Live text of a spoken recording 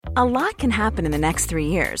A lot can happen in the next 3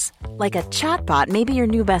 years. Like a chatbot may be your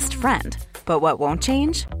new best friend. But what won't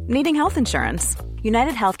change? Needing health insurance.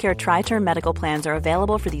 United Healthcare Tri-Term Medical Plans are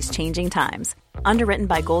available for these changing times. Underwritten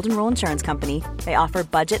by Golden Rule Insurance Company, they offer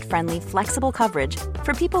budget-friendly, flexible coverage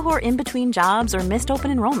for people who are in between jobs or missed open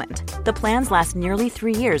enrollment. The plans last nearly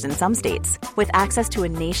 3 years in some states, with access to a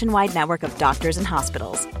nationwide network of doctors and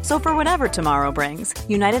hospitals. So for whatever tomorrow brings,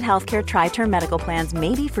 United Healthcare Tri-Term Medical Plans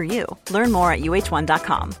may be for you. Learn more at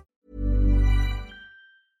uh1.com.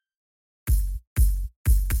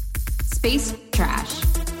 Space trash.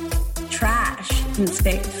 Trash in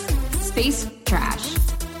space. Space trash.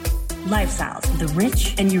 Lifestyles of the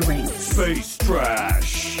rich and Uranus. Space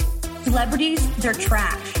trash. Celebrities, they're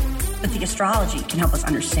trash, but the astrology can help us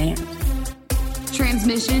understand.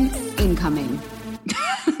 Transmission incoming.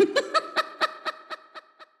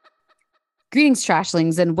 Greetings,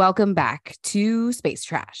 trashlings, and welcome back to Space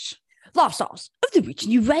Trash. Lifestyles of the rich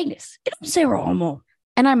and Uranus. And I'm Sarah Brady.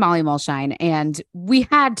 And I'm Molly Mulshine, and we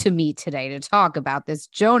had to meet today to talk about this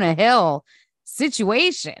Jonah Hill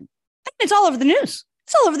situation. It's all over the news.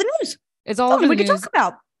 It's all over the news. It's all over the we news. can talk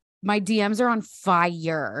about. My DMs are on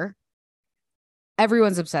fire.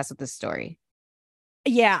 Everyone's obsessed with this story.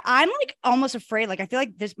 Yeah, I'm like almost afraid. Like, I feel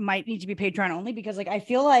like this might need to be Patreon only because, like, I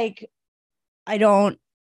feel like I don't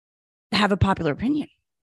have a popular opinion.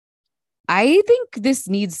 I think this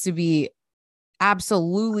needs to be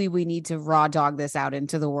absolutely. We need to raw dog this out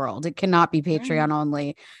into the world. It cannot be Patreon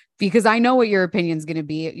only because I know what your opinion's going to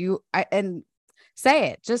be. And say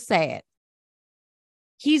it. Just say it.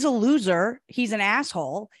 He's a loser. He's an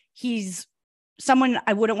asshole. He's someone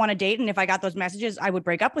I wouldn't want to date. And if I got those messages, I would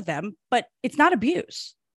break up with them. But it's not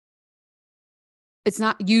abuse. It's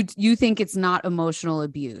not. You think it's not emotional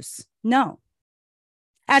abuse? No.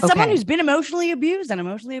 As someone who's been emotionally abused and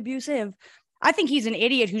emotionally abusive, I think he's an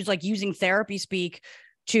idiot who's like using therapy speak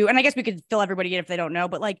to, and I guess we could fill everybody in if they don't know,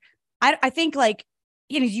 but like, I think like,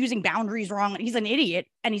 he's using boundaries wrong. He's an idiot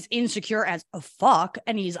and he's insecure as a fuck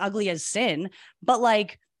and he's ugly as sin. But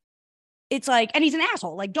like, it's like, and he's an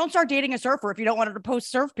asshole. Like, don't start dating a surfer if you don't want her to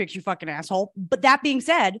post surf pics, you fucking asshole. But that being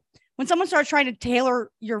said, when someone starts trying to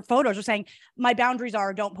tailor your photos or saying my boundaries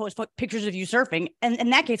are don't post pictures of you surfing, and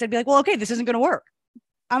in that case, I'd be like, well, okay, this isn't going to work.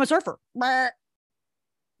 I'm a surfer.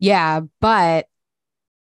 Yeah, but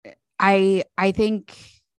I think.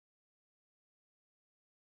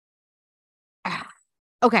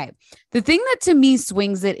 Okay. The thing that to me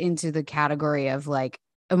swings it into the category of like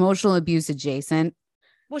emotional abuse adjacent.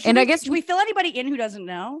 Well, and I guess should we fill anybody in who doesn't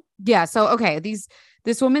know? Yeah. So, okay.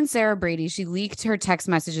 This woman, Sarah Brady, she leaked her text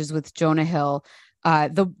messages with Jonah Hill.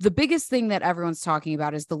 The biggest thing that everyone's talking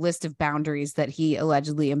about is the list of boundaries that he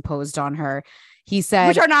allegedly imposed on her. He said,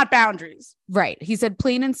 which are not boundaries. Right. He said,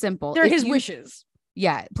 plain and simple. They're his wishes.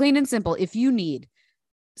 Yeah. Plain and simple. If you need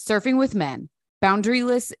surfing with men,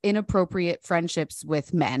 boundaryless, inappropriate friendships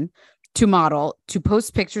with men, to model, to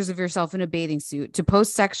post pictures of yourself in a bathing suit, to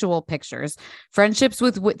post sexual pictures, friendships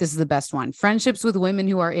with, this is the best one, friendships with women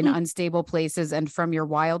who are in unstable places and from your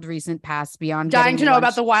wild recent past beyond dying to know lunch.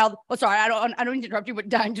 about the wild. Oh, sorry, I don't mean to interrupt you, but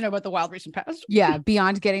dying to know about the wild recent past. Yeah,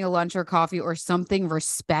 beyond getting a lunch or coffee or something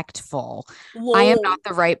respectful. Whoa. I am not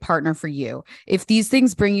the right partner for you. If these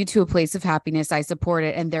things bring you to a place of happiness, I support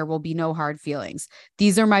it and there will be no hard feelings.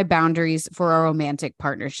 These are my boundaries for a romantic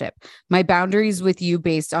partnership. My boundaries with you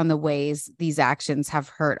based on the ways these actions have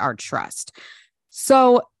hurt our trust.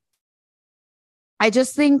 So I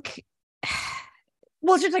just think,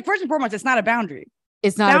 well, it's just like, first and foremost, it's not a boundary.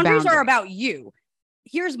 It's not boundaries a boundary. Are about you.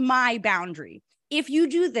 Here's my boundary. If you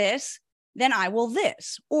do this, then I will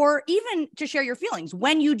this. Or even to share your feelings.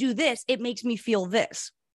 When you do this, it makes me feel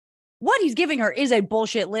this. What he's giving her is a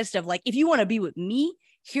bullshit list of like, if you want to be with me,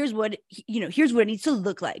 here's what it needs to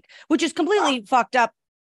look like, which is completely fucked up.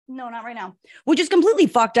 No, not right now. Which is completely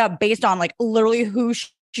fucked up based on like literally who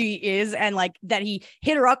she is and like that he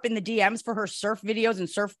hit her up in the DMs for her surf videos and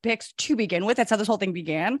surf pics to begin with. That's how this whole thing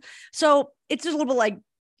began. So it's just a little bit like,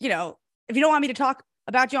 if you don't want me to talk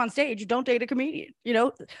about you on stage, don't date a comedian.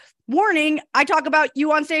 Warning, I talk about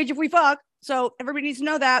you on stage if we fuck. So everybody needs to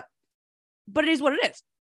know that. But it is what it is.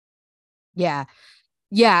 Yeah.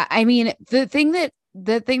 Yeah. I mean, the thing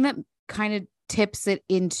that kind of tips it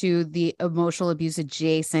into the emotional abuse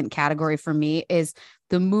adjacent category for me is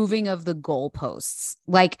the moving of the goalposts.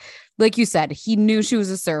 Like you said, he knew she was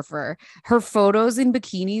a surfer. Her photos in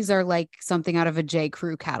bikinis are like something out of a J.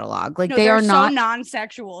 Crew catalog. Like, no, they are not so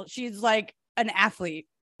non-sexual. She's like an athlete.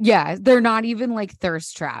 Yeah, they're not even like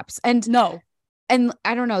thirst traps. And no. And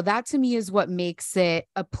I don't know, that to me is what makes it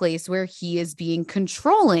a place where he is being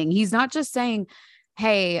controlling. He's not just saying,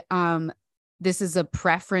 hey, this is a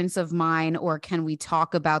preference of mine, or can we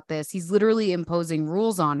talk about this? He's literally imposing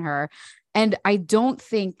rules on her. And I don't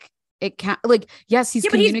think it can, like, yes, he's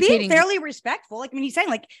but he's communicating. being fairly respectful. Like, I mean, he's saying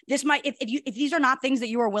like, this might, if these are not things that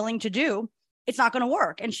you are willing to do, it's not going to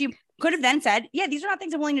work. And she could have then said, yeah, these are not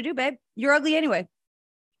things I'm willing to do, babe. You're ugly anyway.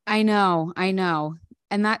 I know.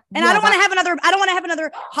 And that, and I don't want to have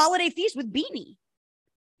another holiday feast with Beanie.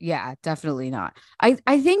 Yeah, definitely not. I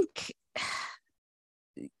think,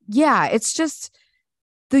 yeah, it's just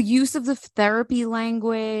the use of the therapy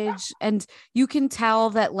language. And you can tell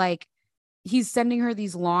that, like, he's sending her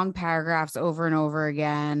these long paragraphs over and over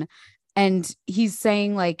again. And he's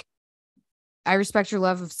saying, like, I respect your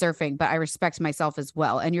love of surfing, but I respect myself as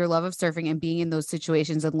well. And your love of surfing and being in those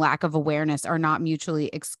situations and lack of awareness are not mutually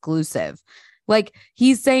exclusive. Like,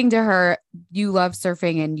 he's saying to her, you love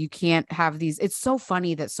surfing and you can't have these. It's so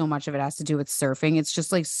funny that so much of it has to do with surfing. It's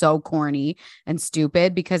just like so corny and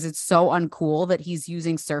stupid because it's so uncool that he's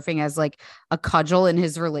using surfing as like a cudgel in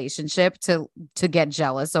his relationship to get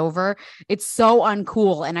jealous over. It's so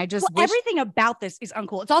uncool. And I just wish everything about this is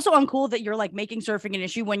uncool. It's also uncool that you're like making surfing an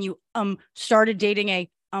issue when you started dating a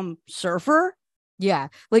surfer. Yeah.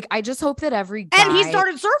 Like, I just hope that every guy, and he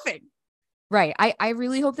started surfing. Right. I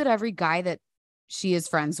really hope that every guy that she is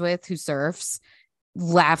friends with who surfs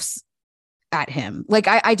laughs at him. Like,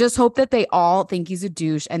 I just hope that they all think he's a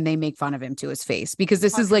douche and they make fun of him to his face, because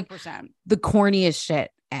this 100%. Is like the corniest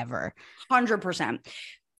shit ever. 100%.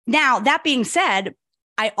 Now, that being said,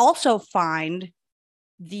 I also find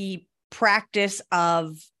the practice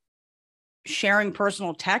of sharing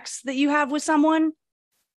personal texts that you have with someone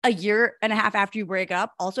a year and a half after you break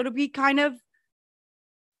up also to be kind of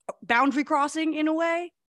boundary crossing in a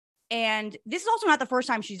way. And this is also not the first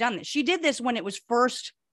time she's done this. She did this when it was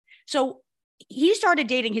first. So he started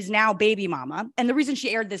dating his now baby mama. And the reason she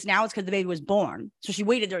aired this now is because the baby was born. So she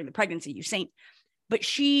waited during the pregnancy, you saint. But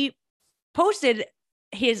she posted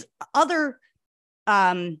his other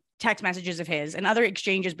text messages of his and other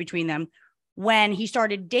exchanges between them when he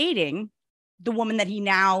started dating the woman that he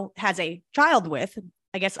now has a child with,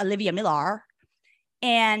 I guess, Olivia Millar.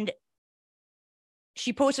 And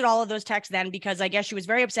she posted all of those texts then because I guess she was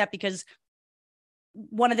very upset because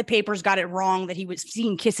one of the papers got it wrong that he was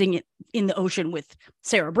seen kissing in the ocean with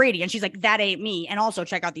Sarah Brady. And she's like, that ain't me. And also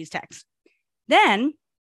check out these texts. Then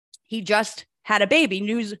he just had a baby.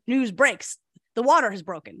 News breaks. The water has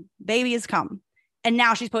broken. Baby has come. And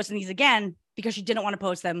now she's posting these again because she didn't want to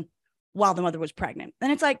post them while the mother was pregnant.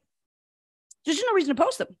 And it's like, there's just no reason to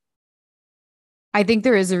post them. I think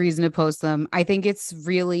there is a reason to post them. I think it's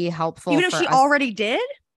really helpful. Even if she already did?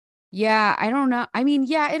 Yeah, I don't know. I mean,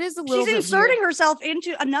 yeah, it is a little bit She's inserting weird. herself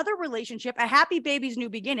into another relationship, a happy baby's new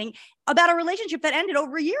beginning, about a relationship that ended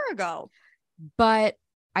over a year ago. But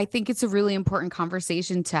I think it's a really important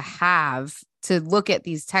conversation to have, to look at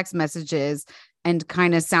these text messages and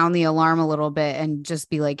kind of sound the alarm a little bit and just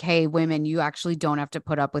be like, hey, women, you actually don't have to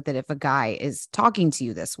put up with it if a guy is talking to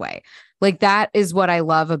you this way. Like, that is what I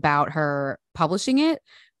love about her publishing it,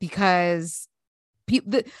 because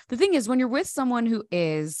the thing is, when you're with someone who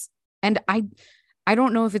is, and I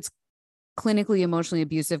don't know if it's clinically emotionally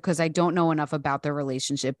abusive because I don't know enough about their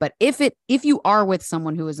relationship, but if you are with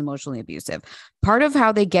someone who is emotionally abusive, part of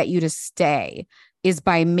how they get you to stay is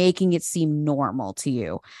by making it seem normal to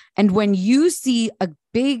you. And when you see a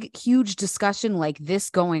big, huge discussion like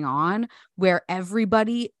this going on, where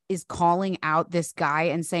everybody is calling out this guy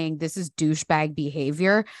and saying this is douchebag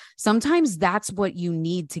behavior, sometimes that's what you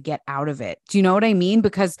need to get out of it. Do you know what I mean?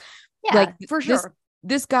 Because like, for sure.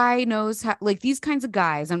 This guy knows how, like, these kinds of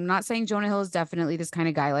guys, I'm not saying Jonah Hill is definitely this kind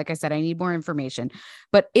of guy. Like I said, I need more information,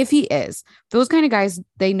 but if he is, those kind of guys,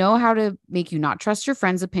 they know how to make you not trust your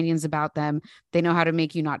friends' opinions about them. They know how to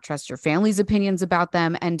make you not trust your family's opinions about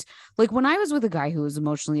them. And like, when I was with a guy who was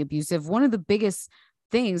emotionally abusive, one of the biggest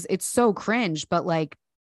things, it's so cringe, but like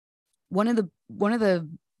one of the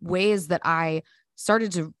ways that I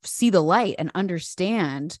started to see the light and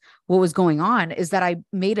understand what was going on is that I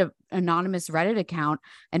made an anonymous Reddit account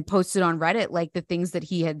and posted on Reddit, like, the things that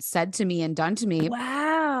he had said to me and done to me.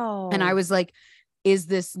 Wow. And I was like, is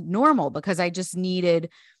this normal? Because I just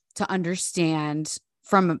needed to understand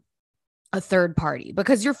from a third party,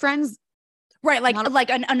 because your friends, right? Like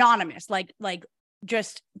an anonymous, like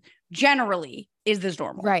just generally, is this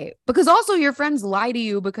normal? Right. Because also your friends lie to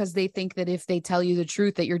you because they think that if they tell you the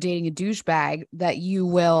truth that you're dating a douchebag, that you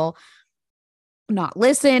will not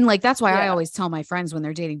listen. Like, that's why I always tell my friends when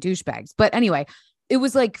they're dating douchebags. But anyway, it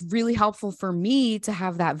was like really helpful for me to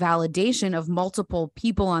have that validation of multiple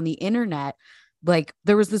people on the internet. Like,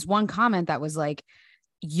 there was this one comment that was like,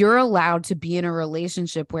 you're allowed to be in a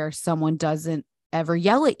relationship where someone doesn't ever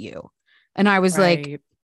yell at you. And I was like,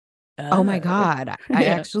 Right. oh my God, I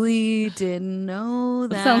Yeah. actually didn't know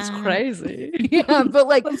that. Sounds crazy. Yeah, but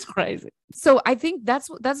like, That's crazy. so I think that's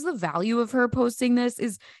the value of her posting this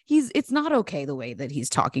is it's not okay the way that he's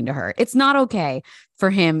talking to her. It's not okay for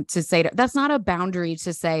him to say that's not a boundary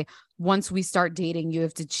to say once we start dating, you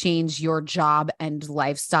have to change your job and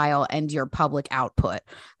lifestyle and your public output.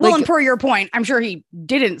 Well, Like, and per your point, I'm sure he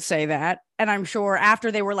didn't say that. And I'm sure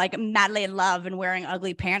after they were like madly in love and wearing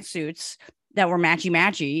ugly pantsuits that were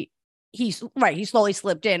matchy, he slowly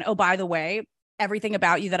slipped in. Oh, by the way, everything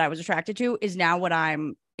about you that I was attracted to is now what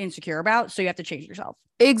I'm insecure about. So you have to change yourself.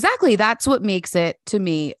 exactly. That's what makes it to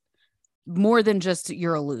me more than just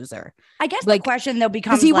you're a loser. I guess Like, the question though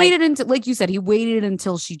becomes because he like, waited until, like you said, he waited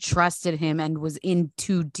until she trusted him and was in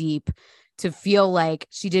too deep to feel like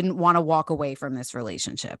she didn't want to walk away from this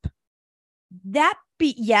relationship.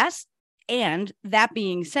 yes. And that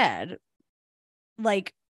being said,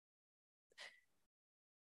 like,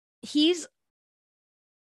 he's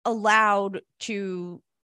allowed to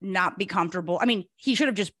not be comfortable. I mean, he should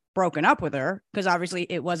have just broken up with her because obviously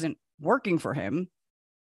it wasn't working for him.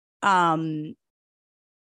 And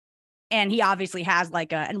he obviously has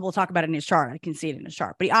like and we'll talk about it in his chart. I can see it in his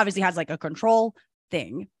chart, but he obviously has like a control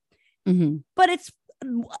thing. Mm-hmm. But it's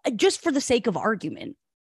just for the sake of argument.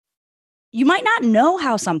 You might not know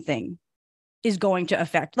how something is going to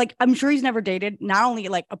affect. Like, I'm sure he's never dated not only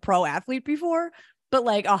like a pro athlete before, but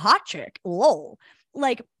like a hot chick. Lol.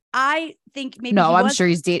 Like, I think maybe I'm sure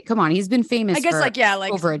he's dated. Come on, he's been famous. I guess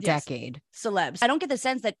for over a decade. Celebs. I don't get the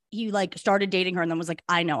sense that he like started dating her and then was like,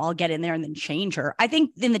 I know, I'll get in there and then change her. I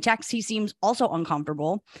think in the text he seems also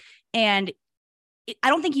uncomfortable, and I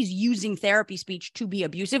don't think he's using therapy speech to be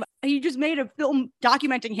abusive. He just made a film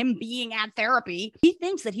documenting him being at therapy. He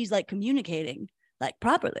thinks that he's like communicating like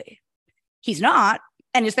properly. He's not.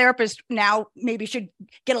 And his therapist now maybe should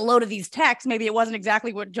get a load of these texts. Maybe it wasn't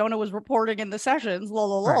exactly what Jonah was reporting in the sessions.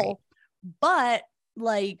 Right. But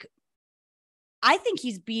like, I think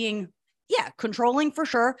he's being, controlling for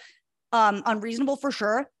sure. Unreasonable for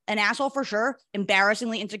sure. An asshole for sure.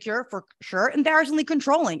 Embarrassingly insecure for sure. Embarrassingly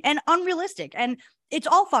controlling and unrealistic. And it's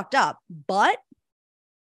all fucked up. But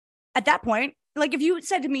at that point, like, if you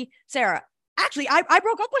said to me, Sarah, actually, I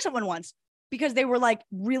broke up with someone once because they were like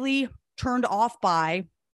really turned off by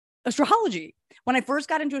astrology. When I first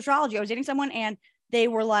got into astrology, I was dating someone and they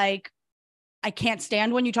were like, I can't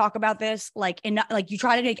stand when you talk about this. Like, you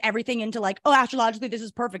try to make everything into like, oh, astrologically, this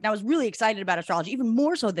is perfect. And I was really excited about astrology, even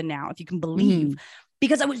more so than now, if you can believe,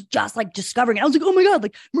 because I was just like discovering it. I was like, oh my God,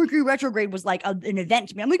 like Mercury retrograde was like an event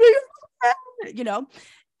to me. I'm like, you know,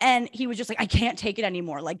 and he was just like, I can't take it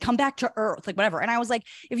anymore. Like, come back to earth, like whatever. And I was like,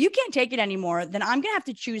 if you can't take it anymore, then I'm going to have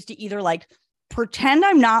to choose to either like pretend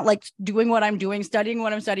I'm not like doing what I'm doing, studying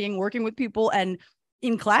what I'm studying, working with people and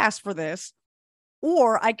in class for this,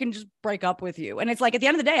 or I can just break up with you. And it's like, at the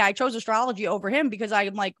end of the day, I chose astrology over him because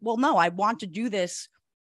I'm like, well, no, I want to do this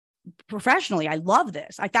professionally. I love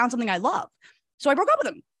this. I found something I love. So I broke up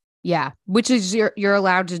with him. Yeah, which is you're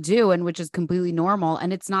allowed to do, and which is completely normal.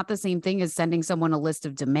 And it's not the same thing as sending someone a list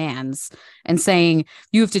of demands and saying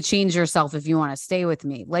you have to change yourself if you want to stay with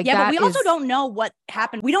me. Like, yeah, but we also don't know what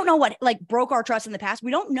happened. We don't know what like broke our trust in the past.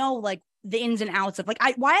 We don't know like the ins and outs of like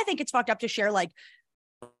why I think it's fucked up to share like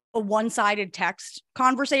a one-sided text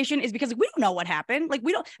conversation is because like, we don't know what happened. Like,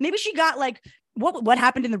 we don't. Maybe she got like what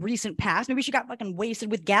happened in the recent past. Maybe she got fucking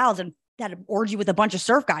wasted with gals and had an orgy with a bunch of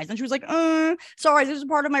surf guys. And she was like, sorry, this is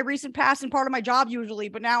part of my recent past and part of my job usually,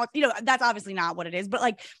 but now it's, that's obviously not what it is. But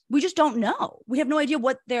like, we just don't know. We have no idea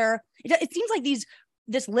what it seems like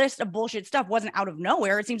this list of bullshit stuff wasn't out of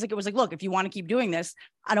nowhere. It seems like it was like, look, if you want to keep doing this,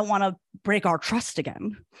 I don't want to break our trust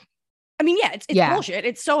again. I mean, yeah, it's bullshit.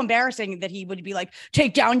 It's so embarrassing that he would be like,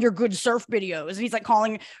 take down your good surf videos. And he's like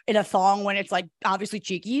calling it a thong when it's like obviously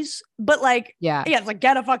cheekies, but like, yeah, it's like,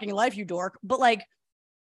 get a fucking life, you dork. But like,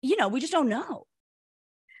 we just don't know.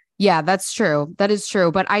 Yeah, that's true. That is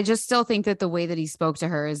true. But I just still think that the way that he spoke to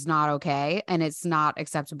her is not okay. And it's not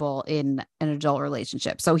acceptable in an adult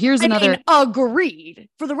relationship. So here's another. Agreed.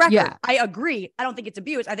 For the record, yeah. I agree. I don't think it's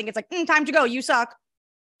abuse. I think it's like, time to go. You suck.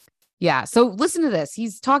 Yeah. So listen to this.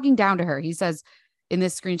 He's talking down to her. He says in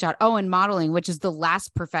this screenshot, oh, and modeling, which is the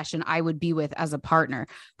last profession I would be with as a partner,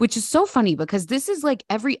 which is so funny because this is like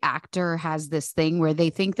every actor has this thing where they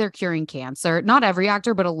think they're curing cancer. Not every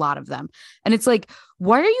actor, but a lot of them. And it's like,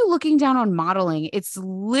 why are you looking down on modeling? It's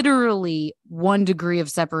literally 1 degree of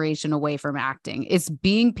separation away from acting. It's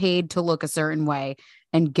being paid to look a certain way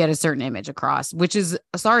and get a certain image across, which is,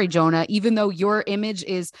 sorry, Jonah, even though your image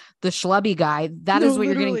is the schlubby guy, that is what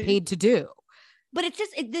you're getting paid to do. But it's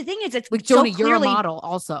just, the thing is, it's like, Jonah, so you're a model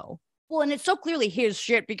also. Well, and it's so clearly his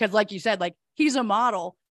shit because, like you said, like he's a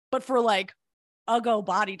model, but for like a go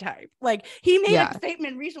body type. Like he made a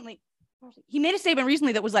statement recently. He made a statement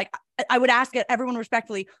recently that was like, I would ask everyone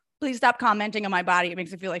respectfully, please stop commenting on my body. It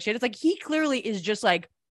makes me feel like shit. It's like he clearly is just like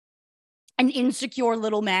an insecure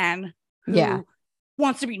little man who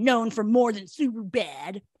wants to be known for more than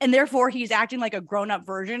Superbad, and therefore he's acting like a grown-up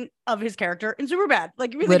version of his character in Superbad.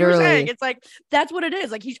 Like you were saying, it's like that's what it is.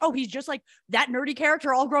 Like he's just like that nerdy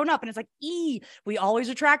character all grown up, and it's like we always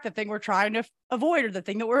attract the thing we're trying to avoid or the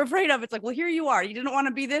thing that we're afraid of. It's like, well, here you are. You didn't want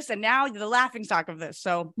to be this, and now you're the laughing stock of this.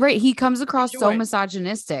 So he comes across so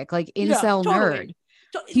misogynistic, like incel nerd.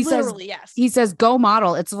 He literally, yes. He says, go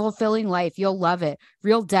model. It's a fulfilling life. You'll love it.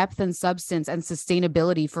 Real depth and substance and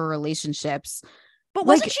sustainability for relationships. But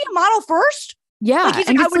wasn't she a model first? Yeah. Like he's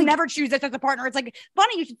like, I would never choose this as a partner. It's like,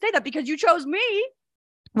 funny you should say that because you chose me.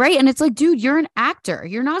 Right. And it's like, dude, you're an actor.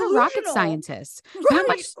 You're not a rocket scientist. How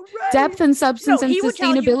much depth and substance and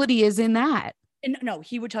sustainability is in that? And no,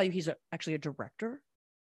 he would tell you he's actually a director.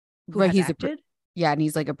 He's acted. And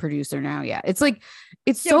he's like a producer now. Yeah. It's like,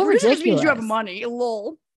 it's so ridiculous. Means you have money.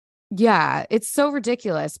 Lol. Yeah. It's so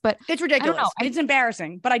ridiculous, but it's ridiculous. It's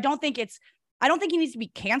embarrassing, but I don't think he needs to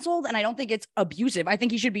be canceled. And I don't think it's abusive. I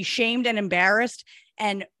think he should be shamed and embarrassed.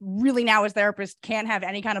 And really now his therapist can't have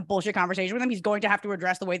any kind of bullshit conversation with him. He's going to have to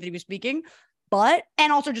address the way that he was speaking,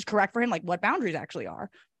 and also just correct for him, like what boundaries actually are.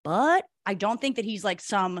 But I don't think that he's like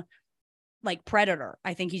some like predator.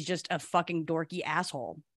 I think he's just a fucking dorky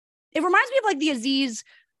asshole. It reminds me of like the Aziz,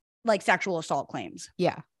 like sexual assault claims.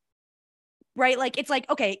 Yeah. Right. Like, it's like,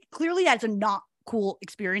 okay, clearly that's a not cool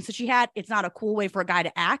experience that she had. It's not a cool way for a guy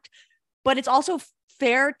to act, but it's also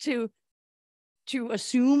fair to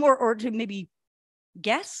assume or to maybe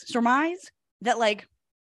surmise that like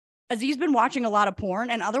Aziz been watching a lot of porn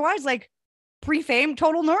and otherwise like pre-fame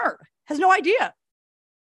total nerd has no idea.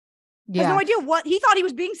 Has no idea what he thought he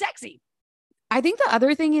was being sexy. I think the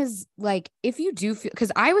other thing is like, if you do feel,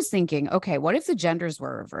 because I was thinking, okay, what if the genders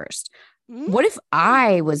were reversed? What if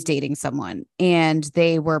I was dating someone and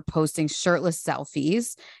they were posting shirtless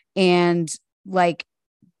selfies and like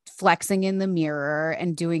flexing in the mirror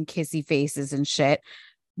and doing kissy faces and shit?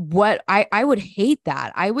 What I would hate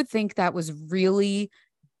that. I would think that was really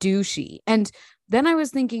douchey. And then I was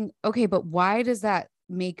thinking, okay, but why does that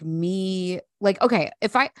make me like, okay,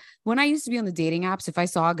 when I used to be on the dating apps, if I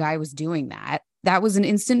saw a guy was doing that was an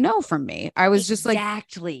instant no from me. I was just like,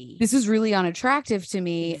 this is really unattractive to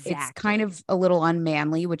me. It's kind of a little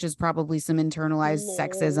unmanly, which is probably some internalized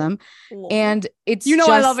sexism. And it's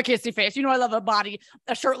I love a kissy face. I love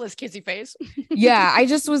a shirtless kissy face. Yeah. I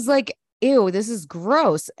just was like, ew, this is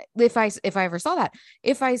gross. If I ever saw that,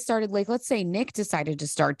 if I started like, let's say Nick decided to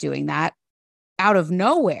start doing that out of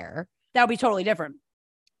nowhere, that would be totally different.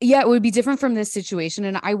 Yeah, it would be different from this situation.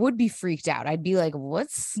 And I would be freaked out. I'd be like, who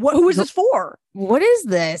is this for? What is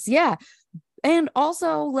this? Yeah. And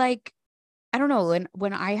also like, I don't know,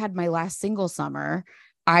 when I had my last single summer,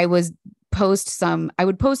 I would post some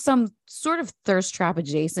sort of thirst trap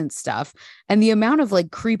adjacent stuff. And the amount of like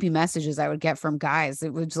creepy messages I would get from guys,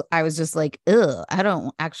 I was just like, ugh, I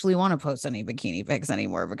don't actually want to post any bikini pics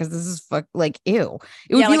anymore because this is ew.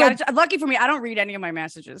 It would be like, lucky for me, I don't read any of my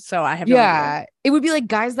messages. So I have no idea. It would be like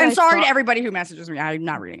guys that I'm sorry to everybody who messages me. I'm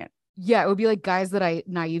not reading it. Yeah, it would be like guys that I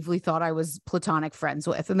naively thought I was platonic friends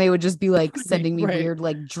with, and they would just be like sending me weird,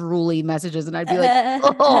 like drooly messages, and I'd be like,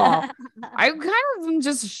 "Oh, I kind of am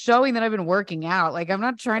just showing that I've been working out. Like, I'm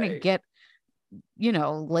not trying to get,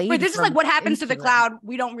 laid." Wait, this is like what happens to the cloud.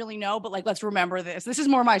 We don't really know, but like, let's remember this. This is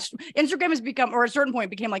more my Instagram has become, or at a certain point,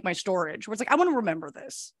 became like my storage, where it's like I want to remember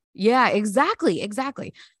this. Yeah, exactly.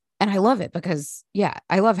 And I love it because,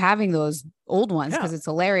 I love having those old ones because it's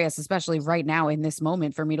hilarious, especially right now in this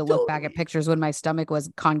moment for me to look back at pictures when my stomach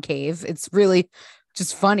was concave. It's really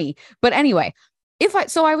just funny. But anyway,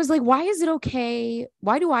 I was like, why is it okay?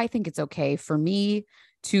 Why do I think it's okay for me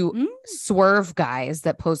to swerve guys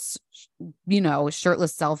that post,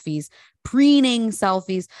 shirtless selfies, preening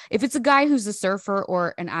selfies? If it's a guy who's a surfer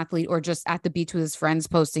or an athlete or just at the beach with his friends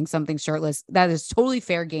posting something shirtless, that is totally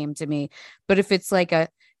fair game to me. But if it's like a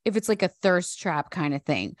thirst trap kind of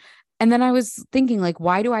thing. And then I was thinking like,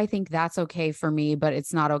 why do I think that's okay for me, but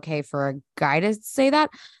it's not okay for a guy to say that?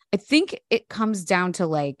 I think it comes down to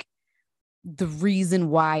like the reason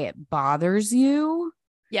why it bothers you.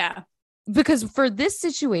 Yeah. Because for this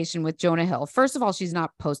situation with Jonah Hill, first of all, she's not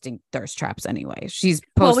posting thirst traps anyway. She's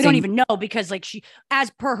posting. Well, we don't even know because like she, as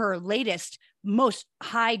per her latest, most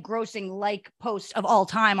high grossing like post of all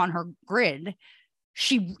time on her grid,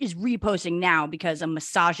 she is reposting now because a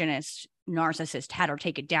misogynist narcissist had her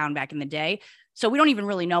take it down back in the day. So we don't even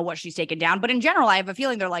really know what she's taken down. But in general, I have a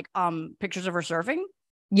feeling they're like pictures of her surfing.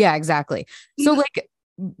 Yeah, exactly. So like,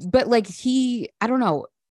 but like I don't know.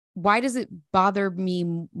 Why does it bother me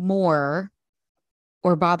more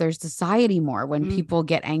or bothers society more when people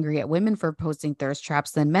get angry at women for posting thirst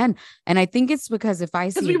traps than men? And I think it's because if I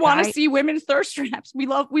see, we want to see women's thirst traps. We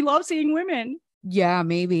love seeing women. Yeah,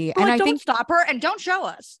 maybe. We're and like, I don't think stop her and don't show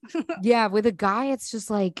us. yeah, with a guy, it's just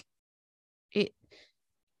like it.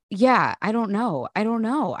 Yeah, I don't know. I don't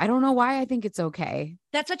know why I think it's okay.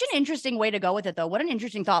 That's such an interesting way to go with it, though. What an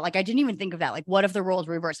interesting thought. Like, I didn't even think of that. Like, what if the roles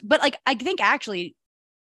reversed? But like, I think actually,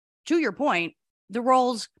 to your point, the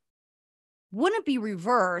roles wouldn't be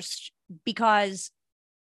reversed because,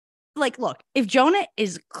 like, look, if Jonah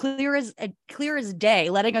is clear as day,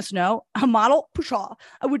 letting us know a model, pshaw,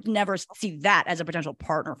 I would never see that as a potential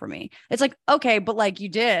partner for me. It's like, okay, but like you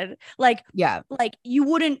did, like, yeah, like you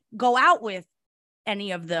wouldn't go out with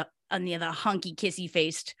any of the hunky, kissy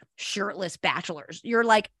faced, shirtless bachelors. You're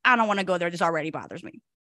like, I don't want to go there. This already bothers me.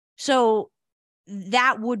 So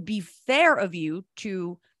that would be fair of you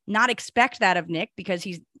to not expect that of Nick because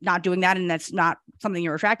he's not doing that and that's not something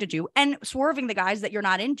you're attracted to, and swerving the guys that you're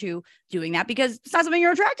not into doing that because it's not something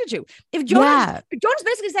you're attracted to. If Jonah's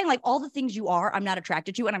basically saying like all the things you are, I'm not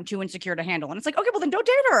attracted to and I'm too insecure to handle. And it's like, okay, well then don't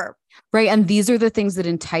date her. Right. And these are the things that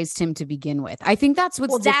enticed him to begin with. I think that's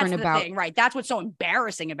what's different about thing, right? That's what's so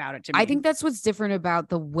embarrassing about it to me. I think that's what's different about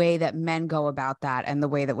the way that men go about that and the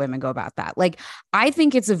way that women go about that. Like, I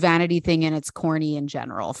think it's a vanity thing and it's corny in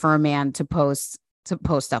general for a man to post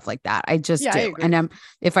stuff like that. I just do. And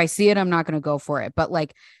if I see it, I'm not going to go for it. But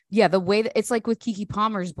like, yeah, the way that it's like with Keke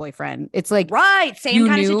Palmer's boyfriend, it's like, right. Same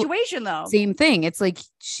kind of situation though. Same thing. It's like,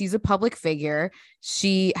 she's a public figure.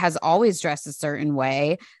 She has always dressed a certain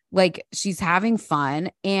way. Like, she's having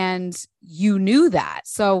fun and you knew that.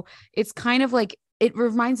 So it's kind of like, it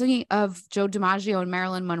reminds me of Joe DiMaggio and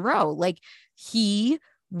Marilyn Monroe. Like, he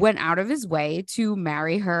went out of his way to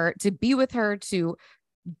marry her, to be with her, to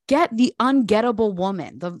get the ungettable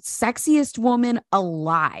woman, the sexiest woman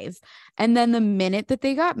alive. And then the minute that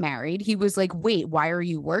they got married, he was like, wait, why are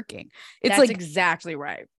you working? It's That's like exactly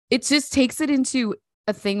right. It just takes it into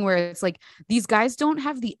a thing where it's like, these guys don't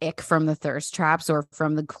have the ick from the thirst traps or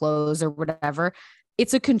from the clothes or whatever.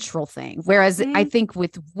 It's a control thing. Whereas I think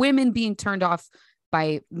with women being turned off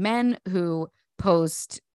by men who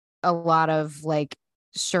post a lot of like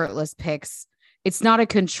shirtless pics, it's not a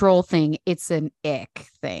control thing. It's an ick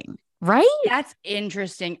thing, right? That's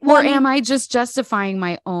interesting. Well, or am I just justifying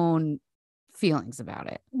my own feelings about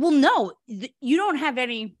it? Well, no, you don't have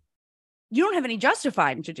any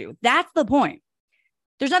justifying to do. That's the point.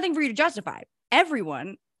 There's nothing for you to justify.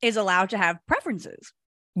 Everyone is allowed to have preferences.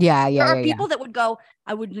 Yeah. There are people that would go,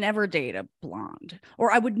 I would never date a blonde,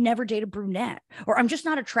 or I would never date a brunette, or I'm just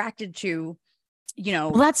not attracted to,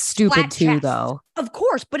 well, that's stupid too, though. Of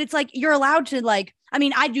course. But it's like, you're allowed to like, I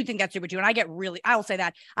mean, I do think that's stupid too. And I'll say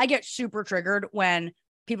that I get super triggered when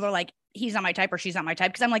people are like, he's not my type or she's not my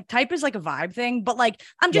type. Cause I'm like, type is like a vibe thing. But like,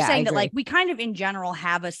 I'm just saying that like, we kind of in general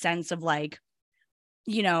have a sense of like,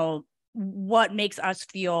 what makes us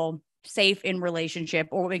feel safe in relationship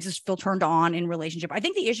or what makes us feel turned on in relationship. I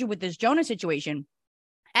think the issue with this Jonah situation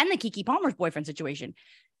and the Keke Palmer's boyfriend situation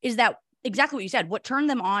is that exactly what you said, what turned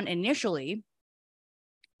them on initially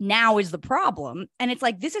now is the problem. And it's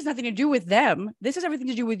like, this has nothing to do with them. This has everything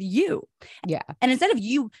to do with you. Yeah. And instead of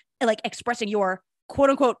you like expressing your quote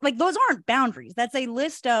unquote, like those aren't boundaries. That's a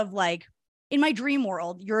list of like, in my dream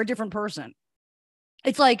world, you're a different person.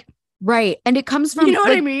 It's like, right. And it comes from,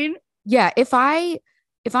 what I mean? Yeah. If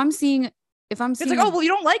I'm seeing, it's like, oh, well, you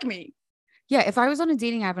don't like me. Yeah. If I was on a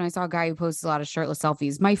dating app and I saw a guy who posts a lot of shirtless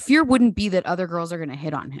selfies, my fear wouldn't be that other girls are going to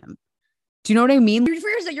hit on him. Do you know what I mean? Your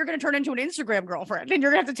fear is that you're going to turn into an Instagram girlfriend and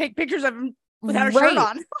you're going to have to take pictures of him without a shirt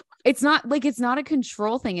on. It's not a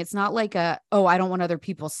control thing. It's not like I don't want other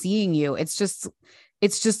people seeing you. It's just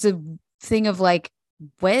a thing of like,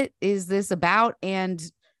 what is this about? And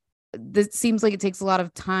this seems like it takes a lot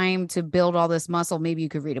of time to build all this muscle. Maybe you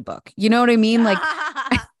could read a book. You know what I mean? Like,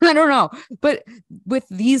 I don't know. But with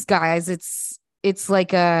these guys, it's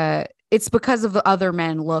like it's because of the other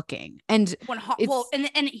men looking. And but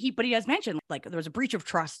he has mentioned like there was a breach of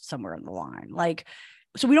trust somewhere in the line. Like,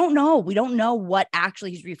 so we don't know what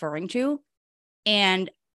actually he's referring to. And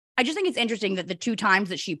I just think it's interesting that the two times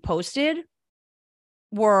that she posted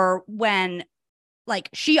were when like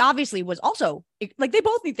she obviously was also like, they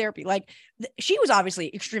both need therapy. Like she was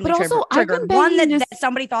obviously extremely triggered. One, that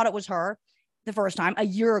somebody thought it was her the first time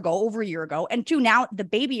over a year ago. And two, now the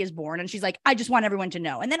baby is born and she's like, I just want everyone to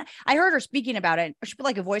know. And then I heard her speaking about it. She put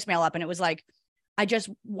like a voicemail up and it was like, I just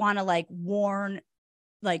want to like warn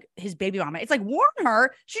like his baby mama. It's like, warn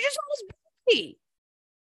her. She just wants baby.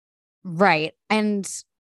 Right. And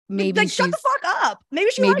maybe like, shut the fuck up.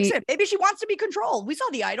 Maybe she likes it. Maybe she wants to be controlled. We saw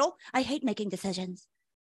The Idol. I hate making decisions.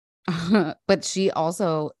 But she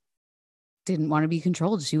also didn't want to be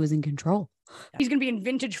controlled. She was in control. He's going to be in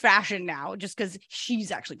vintage fashion now just because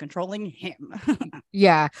she's actually controlling him.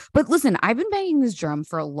 Yeah. But listen, I've been banging this drum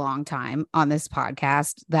for a long time on this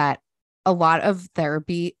podcast that a lot of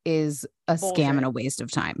therapy is a Bullshit. scam and a waste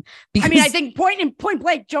of time. I mean, I think point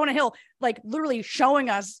blank, Jonah Hill, like literally showing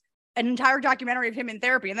us an entire documentary of him in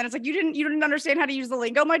therapy. And then it's like, you didn't understand how to use the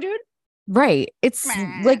lingo, my dude. Right. It's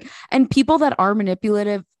like, and people that are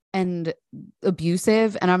manipulative and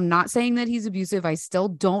abusive, and I'm not saying that he's abusive. I still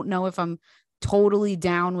don't know if I'm totally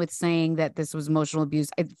down with saying that this was emotional abuse.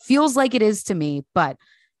 It feels like it is to me, but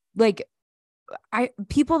like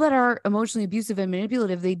people that are emotionally abusive and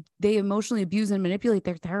manipulative, they emotionally abuse and manipulate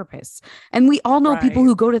their therapists. And we all know people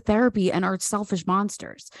who go to therapy and are selfish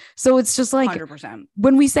monsters. So it's just like 100%.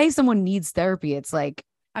 When we say someone needs therapy, it's like,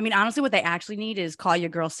 I mean, honestly, what they actually need is call your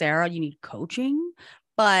girl Sarah. You need coaching,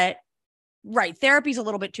 but right. Therapy's a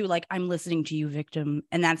little bit too like, I'm listening to you, victim.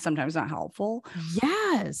 And that's sometimes not helpful.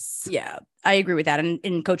 Yes. Yeah, I agree with that. And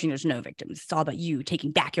in coaching, there's no victims. It's all about you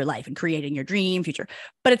taking back your life and creating your dream future.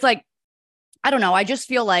 But it's like, I don't know. I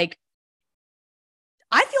feel like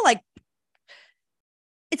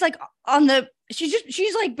it's like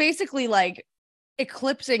she's like basically like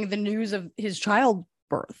eclipsing the news of his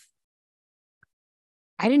childbirth.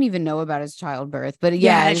 I didn't even know about his childbirth, but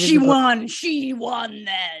yeah, she won. She won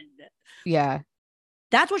then. Yeah.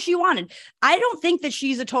 That's what she wanted. I don't think that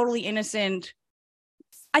she's a totally innocent.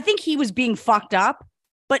 I think he was being fucked up,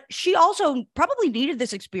 but she also probably needed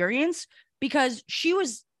this experience because she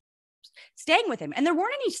was staying with him and there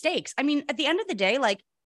weren't any stakes. I mean, at the end of the day, like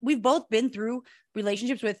we've both been through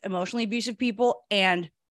relationships with emotionally abusive people. And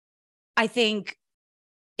I think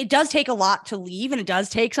it does take a lot to leave. And it does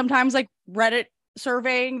take sometimes like Reddit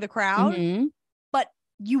surveying the crowd, but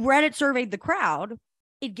you Reddit surveyed the crowd.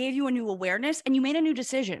 It gave you a new awareness and you made a new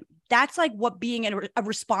decision. That's like what being a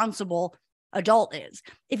responsible adult is.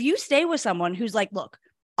 If you stay with someone who's like, look,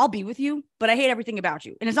 I'll be with you, but I hate everything about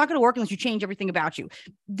you. And it's not going to work unless you change everything about you.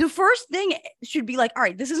 The first thing should be like, all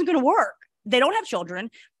right, this isn't going to work. They don't have children.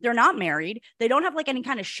 They're not married. They don't have like any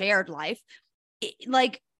kind of shared life.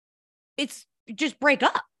 It's just break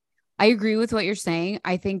up. I agree with what you're saying.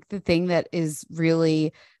 I think the thing that is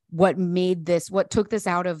really what took this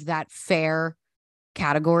out of that fair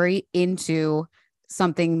category into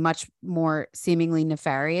something much more seemingly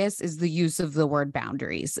nefarious is the use of the word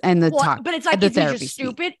boundaries and the talk. But it's like, is he just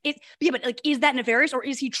stupid? But like, is that nefarious or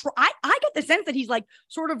is he I get the sense that he's like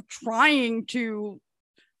sort of trying to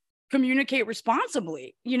communicate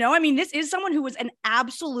responsibly. You know, I mean, this is someone who was an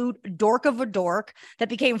absolute dork of a dork that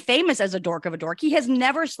became famous as a dork of a dork. He has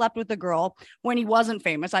never slept with a girl when he wasn't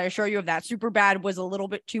famous. I assure you of that. Superbad was a little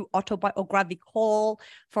bit too autobiographical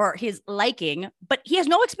for his liking, but he has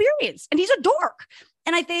no experience and he's a dork.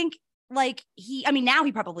 And I think like now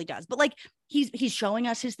he probably does, but like he's showing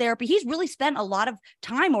us his therapy. He's really spent a lot of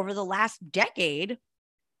time over the last decade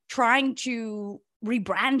trying to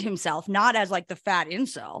rebrand himself, not as like the fat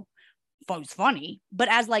incel who's funny, but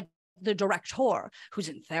as like the director who's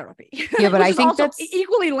in therapy. Yeah, but I think that's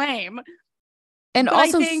equally lame. And but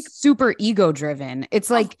also super ego driven. It's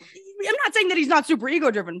like, I'm not saying that he's not super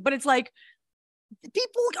ego driven, but it's like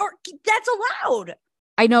that's allowed.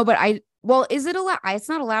 I know, but is it allowed? It's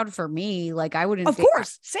not allowed for me. Like I wouldn't. Of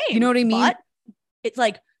course, same. You know what I mean? But it's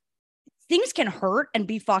like things can hurt and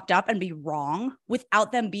be fucked up and be wrong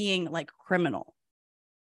without them being like criminal.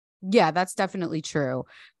 Yeah, that's definitely true.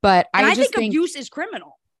 But I just think abuse is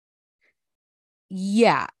criminal.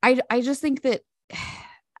 Yeah, I just think that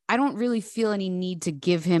I don't really feel any need to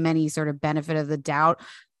give him any sort of benefit of the doubt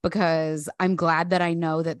because I'm glad that I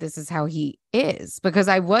know that this is how he is, because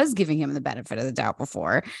I was giving him the benefit of the doubt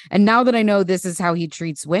before. And now that I know this is how he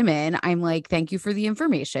treats women, I'm like, thank you for the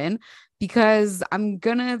information, because I'm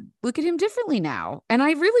going to look at him differently now. And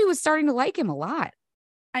I really was starting to like him a lot.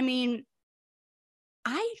 I mean,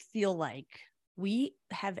 I feel like we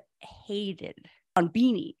have hated on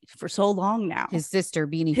Beanie for so long now. His sister,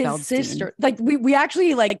 Beanie Feldstein. His sister. Like we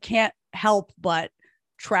actually like can't help but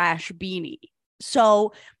trash Beanie.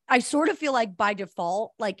 So I sort of feel like by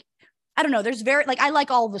default, like, I don't know, there's I like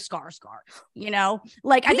all the scars, you know,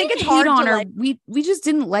 like I think it's hard on to her. like, we just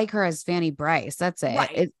didn't like her as Fanny Bryce. That's it.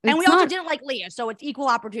 Right. And we also didn't like Leah. So it's equal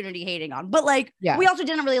opportunity hating on, but like, we also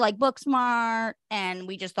didn't really like Booksmart. And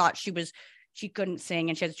we just thought she couldn't sing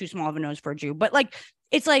and she has too small of a nose for a Jew. But like,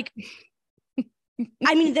 it's like,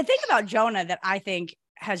 I mean, the thing about Jonah that I think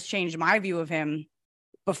has changed my view of him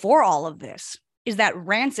before all of this is that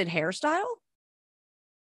rancid hairstyle.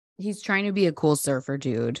 He's trying to be a cool surfer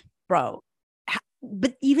dude. Bro.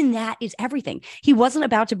 But even that is everything. He wasn't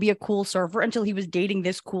about to be a cool surfer until he was dating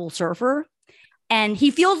this cool surfer. And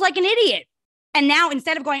he feels like an idiot. And now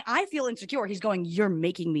instead of going, I feel insecure, he's going, you're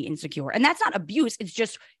making me insecure. And that's not abuse. It's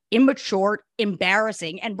just immature,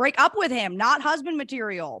 embarrassing, and break up with him, not husband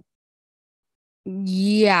material.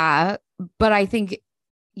 Yeah. But I think,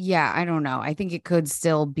 I don't know. I think it could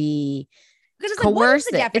still be because it's coercive. Like, what is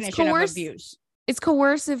the definition of abuse? It's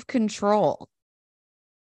coercive control.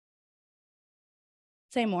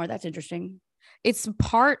 Say more. That's interesting. It's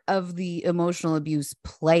part of the emotional abuse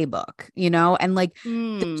playbook, you know, and like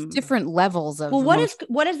there's different levels of. Well,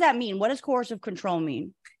 what does that mean? What does coercive control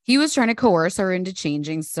mean? He was trying to coerce her into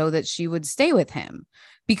changing so that she would stay with him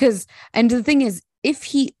because, and the thing is, if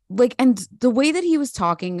he like, and the way that he was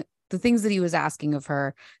talking, the things that he was asking of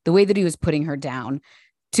her, the way that he was putting her down,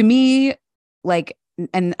 to me, like,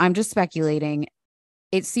 and I'm just speculating,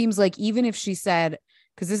 it seems like even if she said,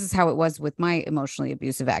 because this is how it was with my emotionally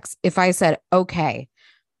abusive ex. If I said, okay,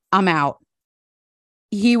 I'm out,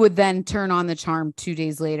 he would then turn on the charm 2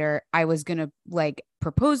 days later. I was going to like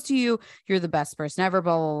propose to you. You're the best person ever,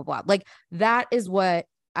 blah, blah, blah, blah. Like that is what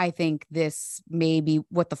I think this may be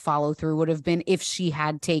what the follow through would have been if she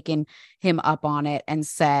had taken him up on it and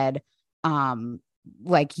said,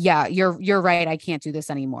 like, yeah, you're right. I can't do this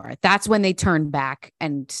anymore. That's when they turned back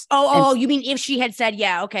and. You mean if she had said,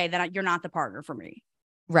 yeah, okay, then you're not the partner for me.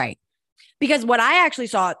 Right. Because what I actually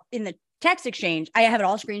saw in the text exchange, I have it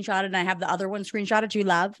all screenshotted and I have the other one screenshotted too.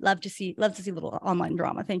 Love to see little online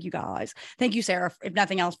drama. Thank you guys. Thank you, Sarah, if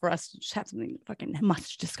nothing else, for us to just have something fucking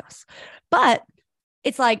much to discuss. But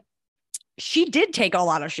it's like, she did take a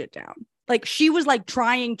lot of shit down. Like she was like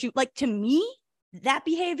trying to, like, to me, that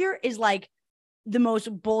behavior is like the most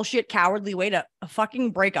bullshit, cowardly way to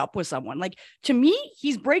fucking break up with someone. Like to me,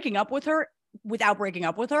 he's breaking up with her without breaking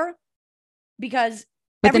up with her because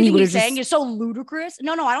everything he's saying is so ludicrous.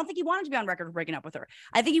 No, I don't think he wanted to be on record for breaking up with her.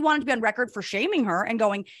 I think he wanted to be on record for shaming her and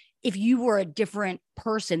going, if you were a different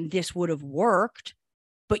person, this would have worked,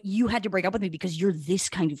 but you had to break up with me because you're this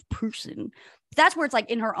kind of person. That's where it's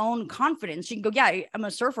like in her own confidence, she can go, yeah, I'm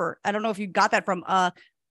a surfer. I don't know if you got that from, my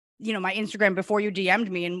Instagram before you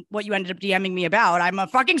DM'd me and what you ended up DMing me about. I'm a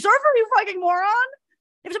fucking surfer, you fucking moron.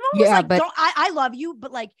 If someone was like, I love you,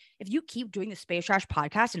 but like, if you keep doing the Space Trash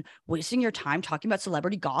podcast and wasting your time talking about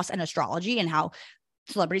celebrity goss and astrology and how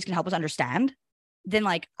celebrities can help us understand, then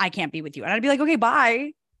like, I can't be with you. And I'd be like, okay,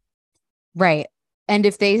 bye. Right. And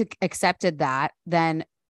if they accepted that, then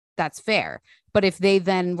that's fair. But if they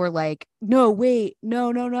then were like, no, wait,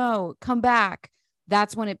 no, come back.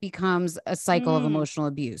 That's when it becomes a cycle of emotional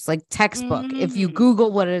abuse, like textbook. If you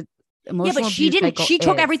Google what a emotional abuse cycle is. She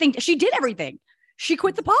took everything. She did everything. She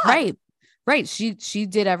quit the pod. Right. She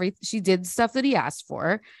did stuff that he asked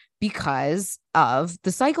for because of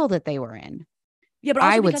the cycle that they were in. Yeah, but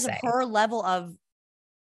also because of her level of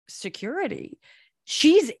security.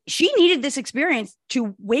 She needed this experience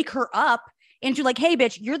to wake her up into like, hey,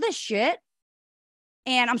 bitch, you're the shit.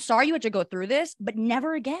 And I'm sorry you had to go through this, but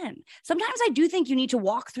never again. Sometimes I do think you need to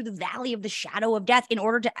walk through the valley of the shadow of death in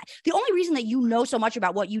order to. The only reason that you know so much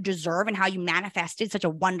about what you deserve and how you manifested such a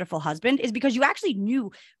wonderful husband is because you actually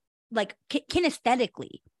knew, like,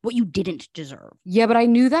 kinesthetically, what you didn't deserve. Yeah, but I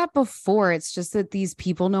knew that before. It's just that these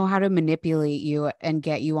people know how to manipulate you and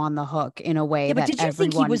get you on the hook in a way that did you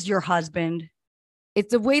think he was your husband?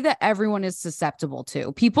 It's a way that everyone is susceptible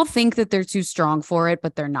to. People think that they're too strong for it,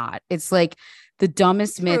 but they're not. It's like the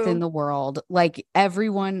dumbest myth in the world. Like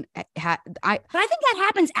everyone but I think that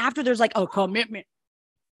happens after there's like a commitment.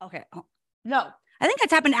 Okay. No, I think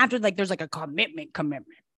that's happened after like there's like a commitment.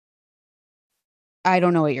 I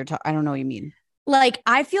don't know what you're talking. I don't know what you mean. Like,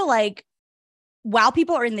 I feel like while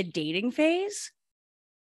people are in the dating phase,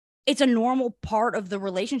 it's a normal part of the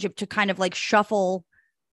relationship to kind of like shuffle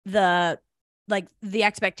the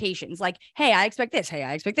expectations. Like, hey, I expect this. Hey,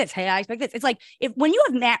 I expect this. Hey, I expect this. It's like when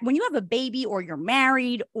you have a baby or you're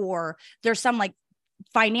married or there's some like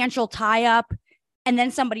financial tie up, and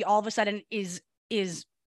then somebody all of a sudden is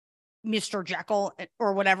Mr. Jekyll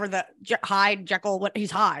or whatever, Hyde, Jekyll, what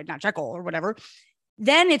he's Hyde, not Jekyll or whatever.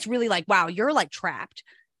 Then it's really like, wow, you're like trapped.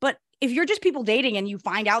 But if you're just people dating and you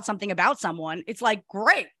find out something about someone, it's like,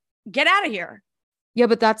 great, get out of here. Yeah,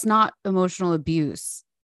 but that's not emotional abuse.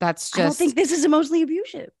 That's just, I don't think this is emotionally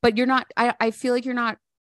abusive. But you're not, I feel like you're not,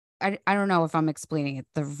 I don't know if I'm explaining it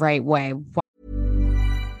the right way.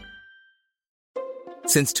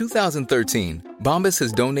 Since 2013, Bombas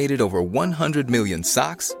has donated over 100 million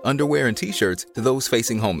socks, underwear, and T-shirts to those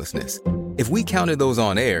facing homelessness. If we counted those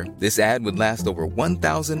on air, this ad would last over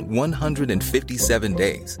 1,157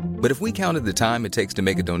 days. But if we counted the time it takes to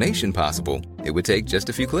make a donation possible, it would take just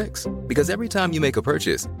a few clicks. Because every time you make a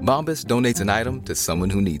purchase, Bombas donates an item to someone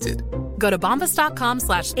who needs it. Go to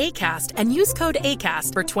bombas.com/ACAST and use code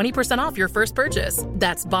ACAST for 20% off your first purchase.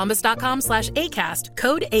 That's bombas.com/ACAST,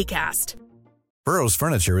 code ACAST. Burrow's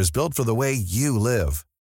furniture is built for the way you live.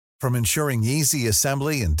 From ensuring easy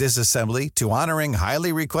assembly and disassembly to honoring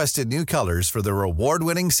highly requested new colors for their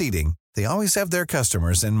award-winning seating, they always have their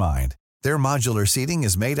customers in mind. Their modular seating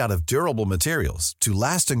is made out of durable materials to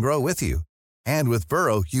last and grow with you. And with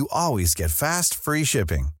Burrow, you always get fast, free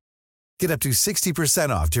shipping. Get up to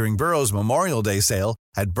 60% off during Burrow's Memorial Day sale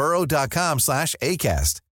at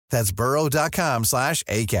burrow.com/ACAST. That's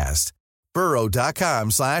burrow.com/ACAST.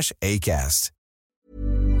 burrow.com/ACAST.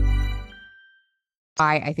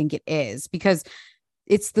 I think it is because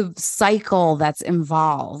it's the cycle that's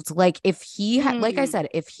involved. Like if he had, like I said,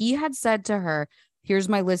 if he had said to her, here's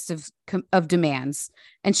my list of demands,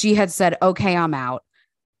 and she had said, okay, I'm out.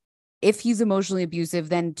 If he's emotionally abusive,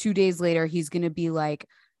 then 2 days later, he's going to be like,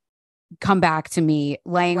 come back to me,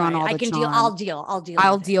 laying on all the charm. I'll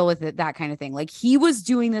deal with it, that kind of thing. Like he was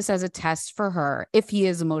doing this as a test for her. If he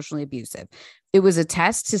is emotionally abusive, it was a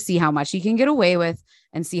test to see how much he can get away with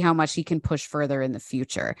and see how much he can push further in the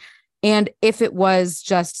future. And if it was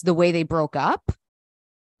just the way they broke up,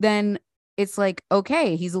 then it's like,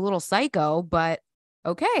 okay, he's a little psycho, but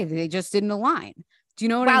okay, they just didn't align. Do you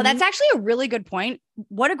know what I mean? Wow, that's actually a really good point.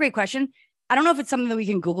 What a great question. I don't know if it's something that we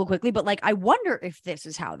can Google quickly, but like, I wonder if this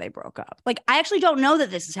is how they broke up. Like, I actually don't know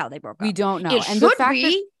that this is how they broke up. We don't know. It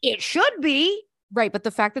should be. Right. But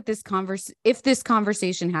the fact that if this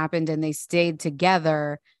conversation happened and they stayed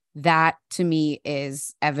together, that to me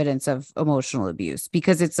is evidence of emotional abuse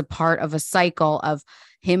because it's a part of a cycle of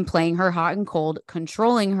him playing her hot and cold,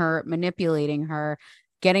 controlling her, manipulating her,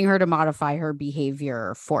 getting her to modify her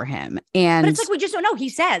behavior for him. And but it's like, we just don't know. He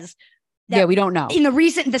says that, yeah, we don't know. In the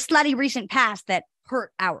slutty recent past that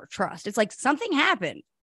hurt our trust. It's like something happened.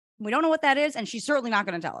 We don't know what that is. And she's certainly not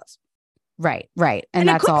going to tell us. Right. And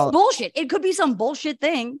that's it could all be bullshit. It could be some bullshit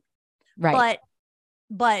thing. Right.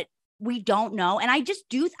 But we don't know. And I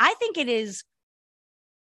think it is.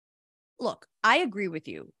 Look, I agree with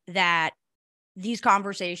you that these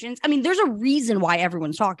conversations, I mean, there's a reason why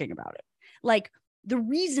everyone's talking about it. Like the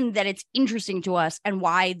reason that it's interesting to us and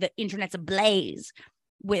why the internet's ablaze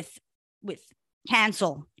with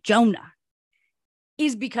cancel Jonah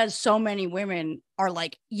is because so many women are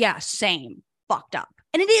like, yeah, same, fucked up.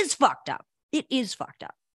 And it is fucked up. It is fucked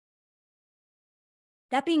up.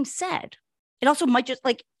 That being said, it also might just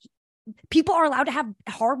like people are allowed to have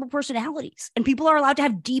horrible personalities and people are allowed to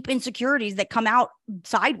have deep insecurities that come out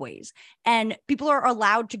sideways. And people are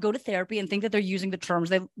allowed to go to therapy and think that they're using the terms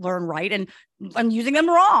they learn right and using them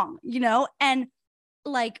wrong, you know? And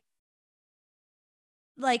like,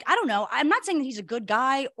 I don't know. I'm not saying that he's a good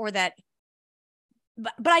guy or that,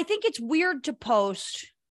 but I think it's weird to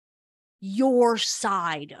post your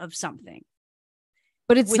side of something.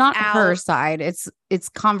 But it's not her side. It's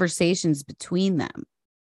conversations between them.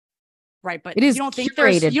 Right, but it is you don't think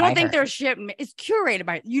there's shit. It's curated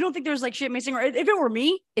by. You don't think there's like shit missing. Or if it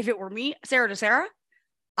were me, Sarah to Sarah,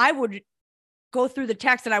 I would go through the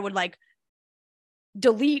text and I would like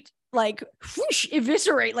delete, like whoosh,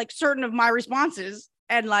 eviscerate like certain of my responses,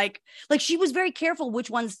 and like she was very careful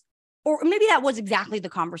which ones, or maybe that was exactly the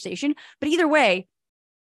conversation. But either way,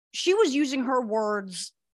 she was using her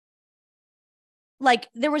words. Like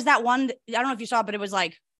there was that one, I don't know if you saw, but it was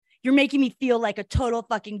like, you're making me feel like a total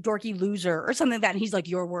fucking dorky loser or something like that. And he's like,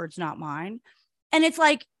 your words, not mine. And it's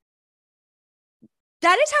like,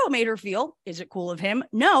 that is how it made her feel. Is it cool of him?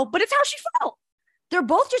 No, but it's how she felt. They're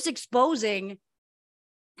both just exposing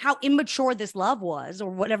how immature this love was,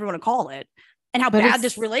 or whatever you want to call it, and how bad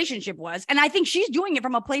this relationship was. And I think she's doing it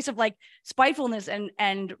from a place of like spitefulness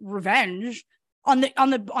and revenge on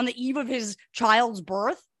the eve of his child's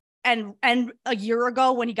birth. And a year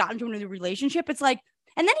ago when he got into a new relationship, it's like,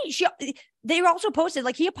 and then they also posted,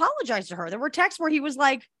 like, he apologized to her. There were texts where he was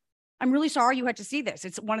like, I'm really sorry you had to see this.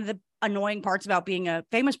 It's one of the annoying parts about being a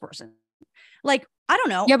famous person. Like, I don't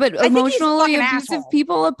know. Yeah, but emotionally abusive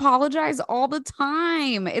people apologize all the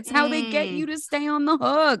time. It's how they get you to stay on the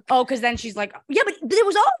hook. Oh, because then she's like, yeah, but it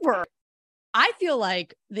was over. I feel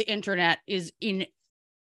like the internet is in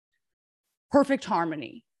perfect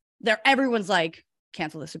harmony. Everyone's like,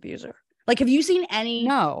 cancel this abuser. Like, have you seen any?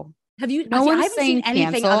 No. Have you? No one's I haven't saying seen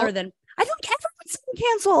anything cancel. other than, I feel like everyone's saying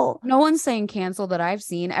cancel. No one's saying cancel that I've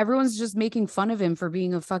seen. Everyone's just making fun of him for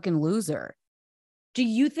being a fucking loser. Do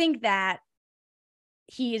you think that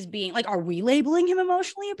he is being like, are we labeling him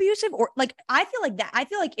emotionally abusive? Or like, I feel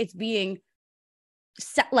like it's being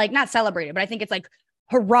like not celebrated, but I think it's like,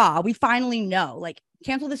 hurrah, we finally know, like,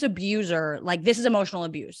 cancel this abuser. Like, this is emotional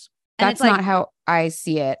abuse. And that's not how I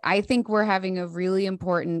see it. I think we're having a really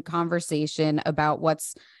important conversation about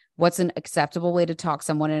what's an acceptable way to talk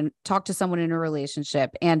to someone in a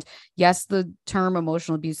relationship. And yes, the term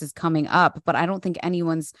emotional abuse is coming up, but I don't think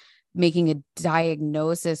anyone's making a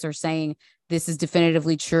diagnosis or saying this is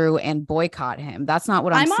definitively true and boycott him. That's not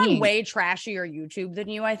what I'm seeing. On way trashier YouTube than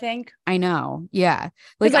you, I think. I know. Yeah.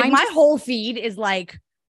 Like my whole feed is like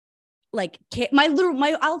I'll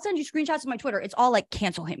send you screenshots of my Twitter. It's all like,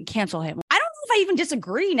 cancel him. I don't know if I even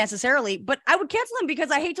disagree necessarily, but I would cancel him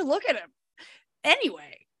because I hate to look at him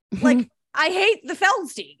anyway. Like, I hate the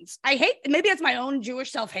Feldsteins. Maybe that's my own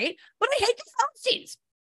Jewish self-hate, but I hate the Feldsteins.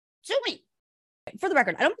 Sue me. For the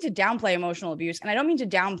record, I don't mean to downplay emotional abuse, and I don't mean to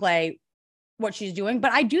downplay what she's doing,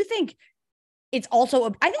 but I do think it's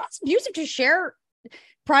also, I think it's abusive to share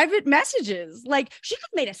private messages. Like, she could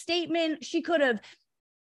have made a statement. She could have,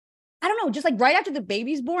 I don't know, just like right after the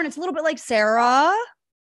baby's born. It's a little bit like, Sarah.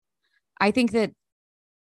 I think that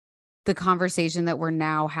the conversation that we're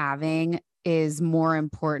now having is more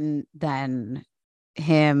important than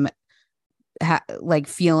him like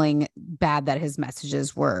feeling bad that his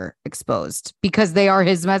messages were exposed, because they are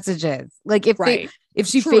his messages. Like, if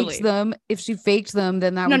she faked them,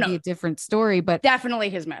 then that would be a different story. But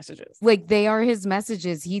definitely his messages. Like, they are his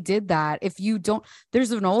messages. He did that. If you don't,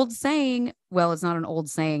 there's an old saying. Well, it's not an old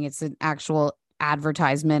saying. It's an actual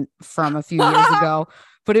advertisement from a few years ago.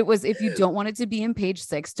 But it was, if you don't want it to be in page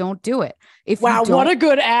 6, don't do it. What a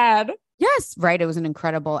good ad. Yes, right. It was an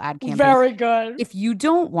incredible ad campaign. Very good. If you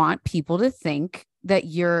don't want people to think that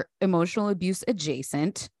you're emotional abuse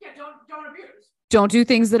adjacent, don't abuse. Don't do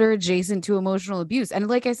things that are adjacent to emotional abuse. And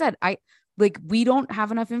like I said, we don't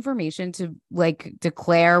have enough information to like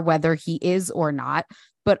declare whether he is or not.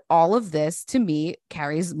 But all of this to me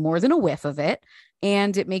carries more than a whiff of it.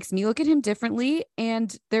 And it makes me look at him differently.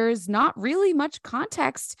 And there is not really much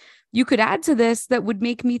context you could add to this that would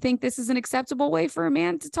make me think this is an acceptable way for a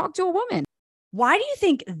man to talk to a woman. Why do you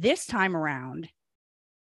think this time around,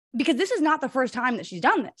 because this is not the first time that she's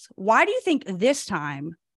done this, why do you think this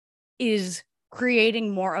time is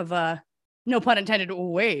creating more of a, no pun intended,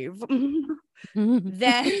 wave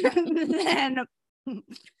than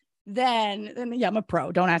yeah, I'm a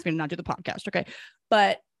pro. Don't ask me to not do the podcast. Okay.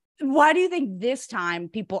 But why do you think this time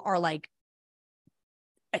people are like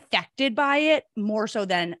affected by it more so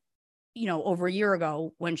than, over a year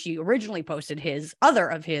ago when she originally posted his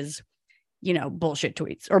bullshit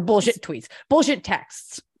tweets or bullshit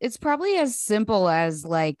texts? It's probably as simple as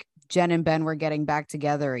like Jen and Ben were getting back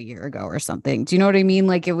together a year ago or something. Do you know what I mean?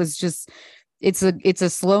 Like, it was just, it's a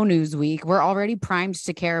slow news week. We're already primed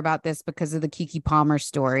to care about this because of the Keke Palmer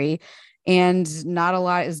story, and not a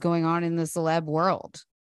lot is going on in the celeb world.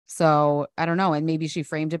 So I don't know. And maybe she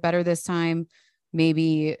framed it better this time.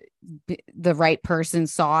 Maybe the right person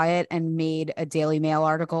saw it and made a Daily Mail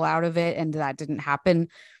article out of it, and that didn't happen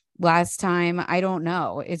last time. I don't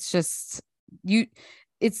know. It's just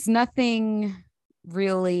it's nothing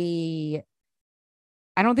really.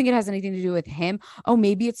 I don't think it has anything to do with him. Oh,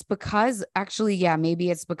 maybe it's because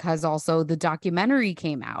maybe it's because also the documentary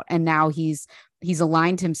came out and now he's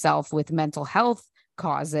aligned himself with mental health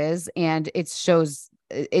causes, and it shows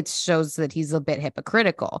that he's a bit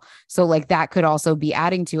hypocritical. So like that could also be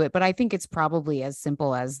adding to it. But I think it's probably as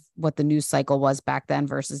simple as what the news cycle was back then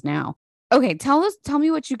versus now. Okay, tell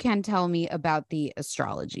me what you can tell me about the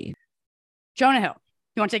astrology. Jonah Hill.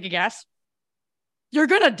 You want to take a guess? You're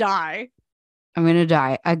going to die. I'm going to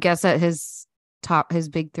die. I guess at his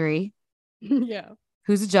big 3. Yeah.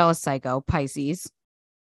 Who's a jealous psycho? Pisces.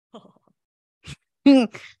 He's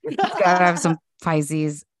got to have some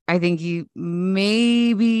Pisces. I think he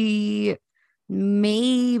maybe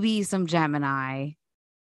some Gemini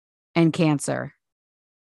and Cancer.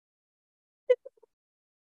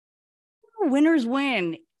 Winners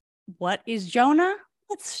win. What is Jonah?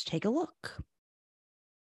 Let's take a look.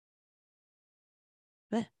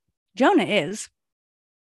 Jonah is.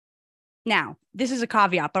 Now, this is a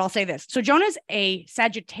caveat, but I'll say this. So Jonah's a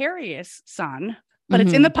Sagittarius sun, but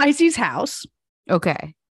it's in the Pisces house.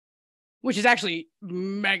 Okay. Which is actually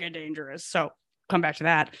mega dangerous. So come back to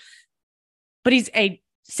that. But he's a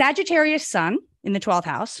Sagittarius sun in the 12th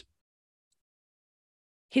house.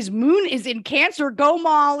 His moon is in Cancer. Go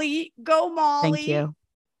Molly. Go Molly. Thank you.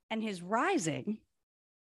 And his rising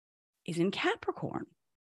is in Capricorn.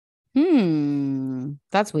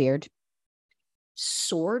 That's weird.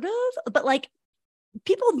 Sort of. But like,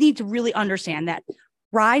 people need to really understand that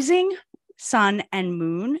rising sun, and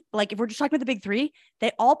moon, like if we're just talking about the big three,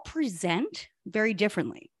 they all present very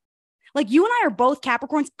differently. Like you and I are both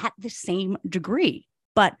Capricorns at the same degree,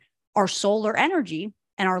 but our solar energy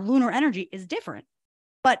and our lunar energy is different.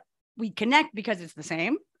 But we connect because it's the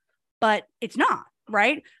same, but it's not,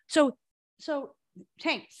 right? So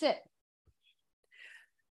Tank, sit.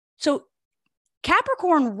 So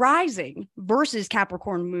Capricorn rising versus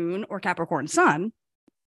Capricorn moon or Capricorn sun,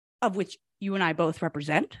 of which you and I both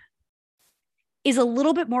represent, is a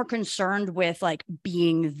little bit more concerned with like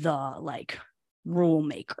being the like rule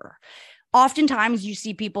maker. Oftentimes you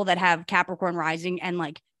see people that have Capricorn rising and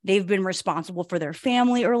like they've been responsible for their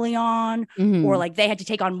family early on, or like they had to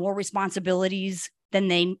take on more responsibilities than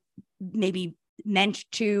they maybe meant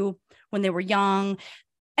to when they were young.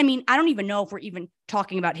 I mean, I don't even know if we're even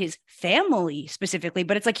talking about his family specifically,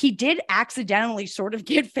 but it's like he did accidentally sort of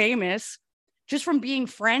get famous just from being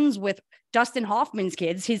friends with Dustin Hoffman's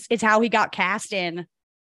kids. It's how he got cast in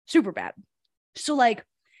Superbad. So like,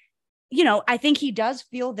 you know, I think he does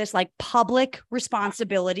feel this like public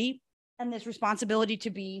responsibility and this responsibility to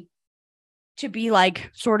be like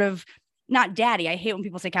sort of not daddy. I hate when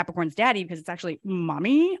people say Capricorn's daddy because it's actually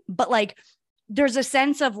mommy, but like there's a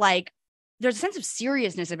sense of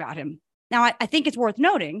seriousness about him. Now, I think it's worth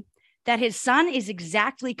noting that his sun is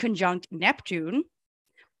exactly conjunct Neptune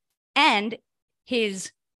and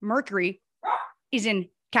his Mercury is in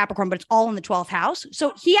Capricorn, but it's all in the 12th house.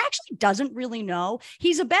 So he actually doesn't really know.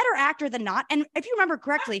 He's a better actor than not. And if you remember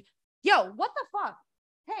correctly, yo, what the fuck?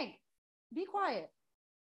 Hey, be quiet.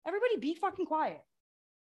 Everybody be fucking quiet.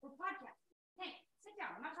 We're podcasting. Hey, sit down.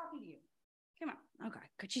 I'm not talking to you. Come on. Okay.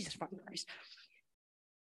 Good. Jesus fucking Christ.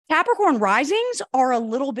 Capricorn risings are a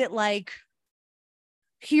little bit like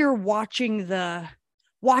here watching the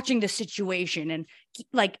situation and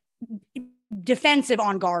like defensive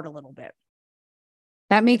on guard a little bit.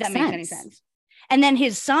 That makes sense. Makes any sense. And then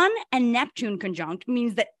his sun and Neptune conjunct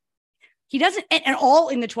means that he doesn't, and all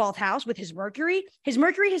in the 12th house with his Mercury, his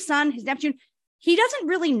sun, his Neptune, he doesn't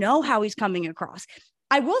really know how he's coming across.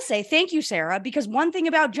 I will say, thank you, Sarah, because one thing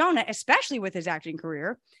about Jonah, especially with his acting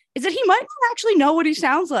career, is that he might not actually know what he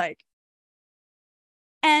sounds like.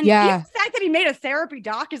 And even the fact that he made a therapy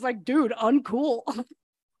doc is like, dude, uncool.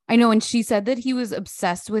 I know. And she said that he was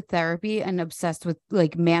obsessed with therapy and obsessed with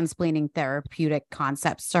like mansplaining therapeutic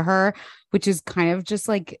concepts to her, which is kind of just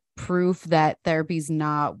like proof that therapy's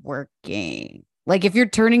not working. Like if you're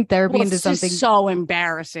turning therapy into something so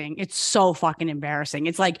embarrassing, it's so fucking embarrassing.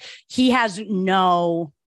 It's like he has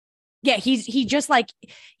no, he just like,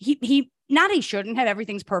 he not he shouldn't have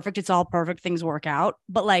everything's perfect. It's all perfect. Things work out.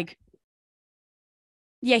 But like,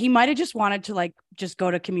 yeah, he might have just wanted to like just go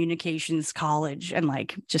to communications college and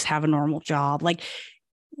like just have a normal job. Like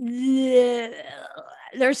there's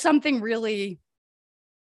something really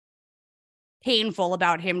painful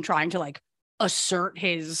about him trying to like assert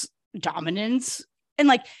his dominance. And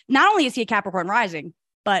like, not only is he a Capricorn rising,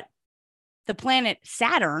 but the planet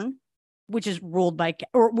Saturn, which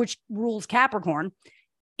rules Capricorn,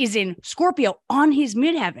 is in Scorpio on his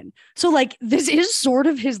midheaven. So like, this is sort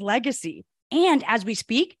of his legacy. And as we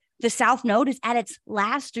speak, the South Node is at its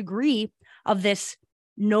last degree of this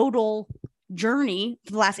nodal journey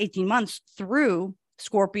for the last 18 months through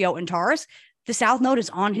Scorpio and Taurus. The South Node is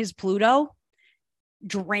on his Pluto,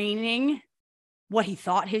 draining what he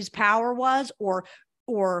thought his power was, or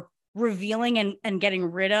revealing and getting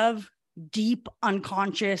rid of deep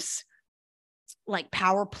unconscious like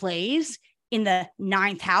power plays in the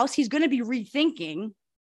 9th house. He's going to be rethinking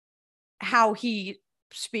how he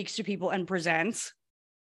speaks to people and presents.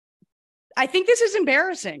 I think this is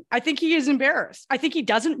embarrassing. I think he is embarrassed. I think he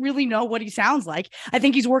doesn't really know what he sounds like. I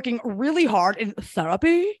think he's working really hard in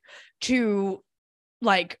therapy to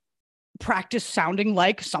like practice sounding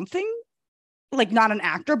like something, like not an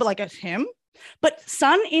actor, but like a him. But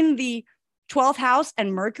Sun in the 12th house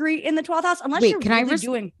and Mercury in the 12th house, unless can I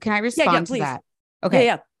respond to that? Okay.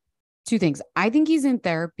 Yeah. Two things. I think he's in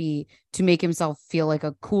therapy to make himself feel like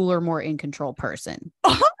a cooler, more in control person.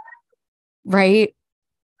 Right?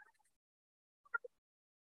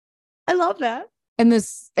 I love that. And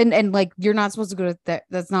this, and like, you're not supposed to go to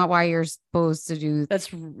that's not why you're supposed to do.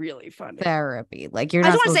 That's really funny. Therapy. Like you're not.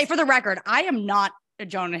 I just want to say for the record, I am not a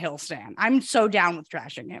Jonah Hill stan. I'm so down with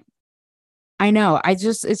trashing him. I know. It's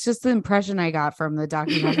just the impression I got from the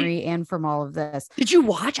documentary and from all of this. Did you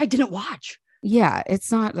watch? I didn't watch. Yeah,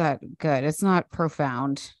 it's not that good. It's not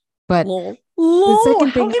profound. But the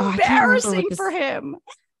second thing, how embarrassing for him.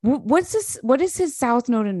 What's this? What is his South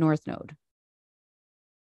Node and North Node?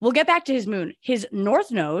 We'll get back to his moon. His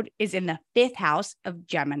North Node is in the 5th house of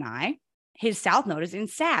Gemini. His South Node is in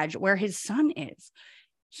Sag, where his sun is.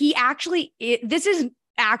 he actually, this is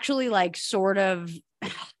actually like sort of,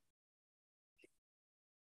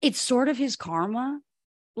 it's sort of his karma.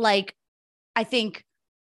 Like, I think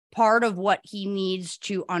part of what he needs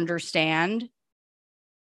to understand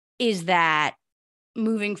is that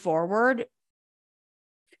moving forward,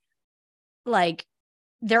 like,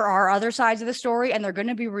 there are other sides of the story and they're going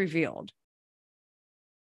to be revealed.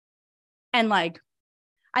 And like,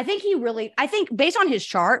 I think based on his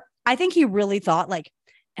chart, I think he really thought like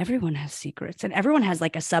everyone has secrets and everyone has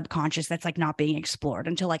like a subconscious that's like not being explored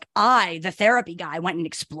until like the therapy guy, went and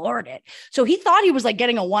explored it. So he thought he was like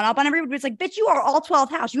getting a one up on everybody. But it's like, bitch, you are all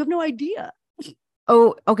 12th house. You have no idea.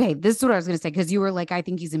 Oh, okay. This is what I was going to say. Cause you were like, I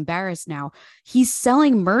think he's embarrassed now. He's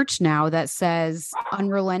selling merch now that says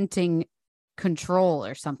unrelenting control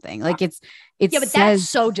or something. Like it's yeah, but that's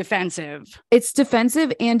so defensive. It's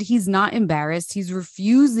defensive, and he's not embarrassed. He's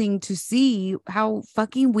refusing to see how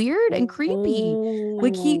fucking weird and creepy.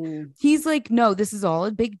 Like he's like, no, this is all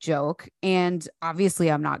a big joke, and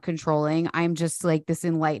obviously I'm not controlling. I'm just like this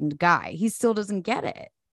enlightened guy. He still doesn't get it.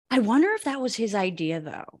 I wonder if that was his idea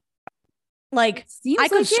though. Like I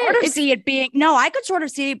could like sort of see it being,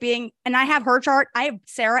 and I have her chart. I have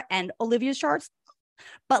Sarah and Olivia's charts,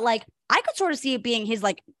 but like I could sort of see it being his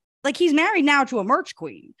like he's married now to a merch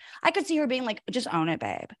queen. I could see her being like, just own it,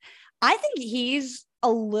 babe. I think he's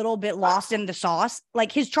a little bit lost in the sauce.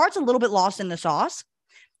 Like his chart's a little bit lost in the sauce.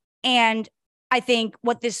 And I think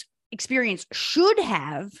what this experience should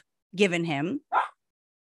have given him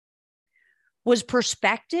was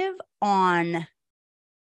perspective on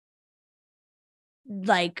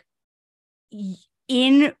like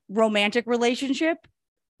in romantic relationship,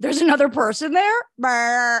 there's another person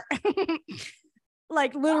there.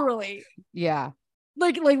 Like literally. Yeah.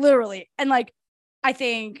 Like literally. And like, I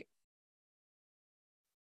think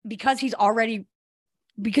because he's already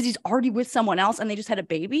with someone else and they just had a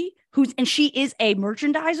baby and she is a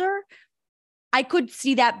merchandiser, I could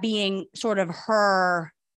see that being sort of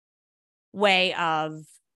her way of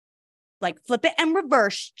like flip it and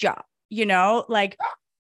reverse job, you know? Like,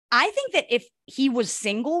 I think that if he was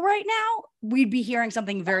single right now, we'd be hearing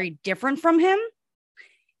something very different from him.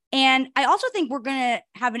 And I also think we're going to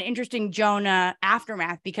have an interesting Jonah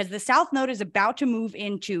aftermath because the South Node is about to move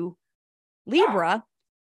into Libra.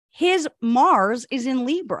 His Mars is in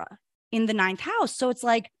Libra in the 9th house. So it's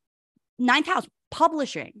like 9th house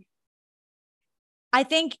publishing. I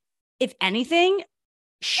think if anything,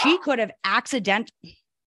 she could have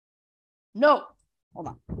No, hold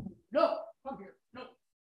on. No, come here. No,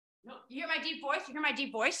 you hear my deep voice? You hear my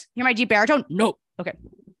deep voice? You hear my deep baritone? No. Okay.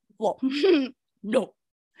 Well, no.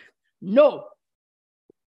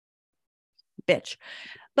 Bitch.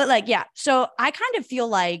 But like, yeah. So I kind of feel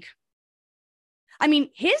like, I mean,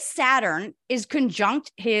 his Saturn is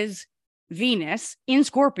conjunct his Venus in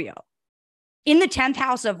Scorpio in the 10th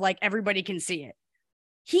house of like, everybody can see it.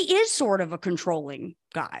 He is sort of a controlling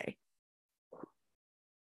guy.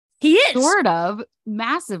 He is sort of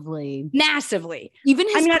massively. Even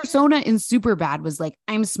his persona in Superbad was like,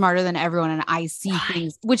 I'm smarter than everyone and I see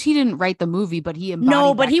things, which he didn't write the movie, but he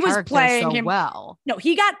embodied that he was playing so him well. No,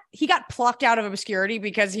 he got plucked out of obscurity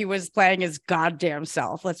because he was playing his goddamn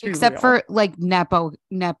self. Let's be except real. for like nepo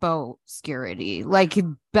obscurity, like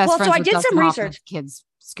best friends. So I did some research. Kids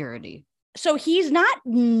obscurity. So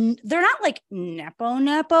they're not like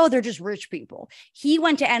nepo. They're just rich people. He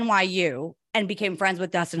went to NYU and became friends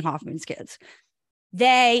with Dustin Hoffman's kids.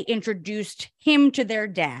 They introduced him to their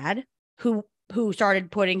dad, who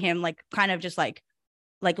started putting him like kind of just like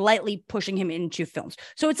lightly pushing him into films.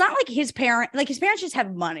 So it's not like his parents just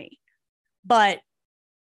have money, but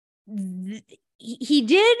he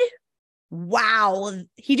did wow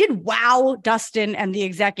Dustin and the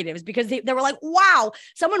executives because they were like, wow,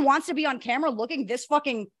 someone wants to be on camera looking this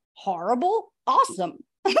fucking horrible. Awesome.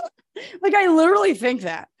 Like, I literally think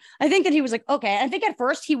that. I think that he was like, okay. I think at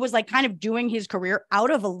first he was like kind of doing his career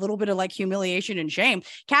out of a little bit of like humiliation and shame.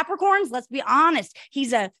 Capricorns, let's be honest.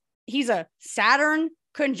 He's a Saturn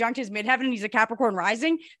conjunct his midheaven and he's a Capricorn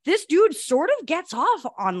rising. This dude sort of gets off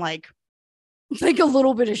on like a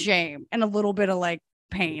little bit of shame and a little bit of like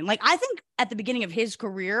pain. Like, I think at the beginning of his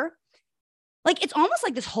career, like, it's almost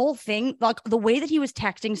like this whole thing, like the way that he was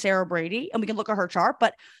texting Sarah Brady, and we can look at her chart,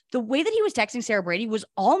 but the way that he was texting Sarah Brady was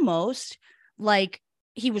almost like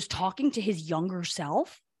he was talking to his younger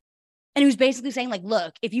self. And he was basically saying like,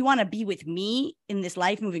 look, if you want to be with me in this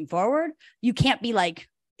life moving forward, you can't be like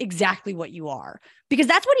exactly what you are, because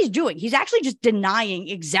that's what he's doing. He's actually just denying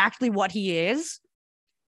exactly what he is.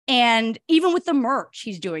 And even with the merch,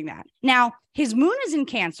 he's doing that. Now, his moon is in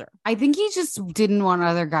Cancer. I think he just didn't want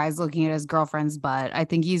other guys looking at his girlfriend's butt. I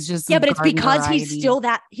think he's just but it's because variety. he's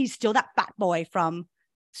still that fat boy from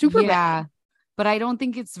Superbad. Yeah, but I don't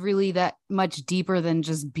think it's really that much deeper than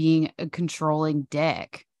just being a controlling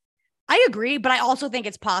dick. I agree, but I also think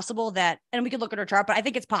it's possible that, and we could look at her chart, but I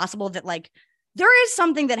think it's possible that like there is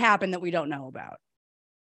something that happened that we don't know about.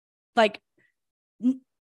 Like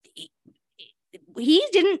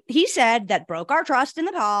he said that broke our trust in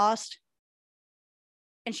the past.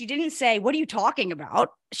 And she didn't say, what are you talking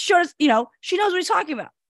about? She knows what he's talking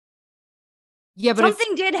about. Yeah, but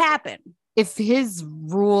something did happen. If his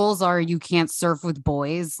rules are you can't surf with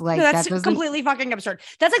boys, like no, that's that completely fucking absurd.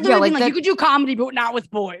 That's like literally being like you could do comedy, but not with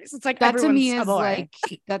boys. It's like that to me is a boy.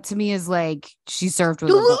 like she surfed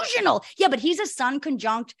with delusional. Yeah, but he's a Sun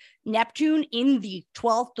conjunct Neptune in the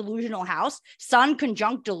 12th delusional house. Sun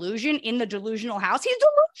conjunct delusion in the delusional house. He's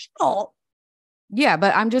delusional. Yeah,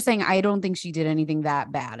 but I'm just saying I don't think she did anything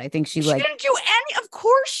that bad. I think she didn't do any. Of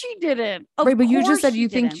course she didn't. Right, but you just said you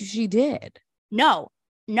think she did. No,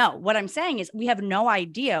 what I'm saying is we have no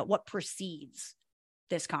idea what precedes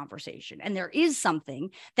this conversation. And there is something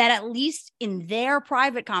that at least in their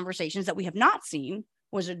private conversations that we have not seen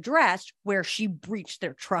was addressed where she breached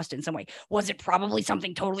their trust in some way. Was it probably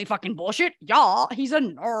something totally fucking bullshit? Yeah, he's a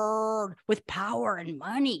nerd with power and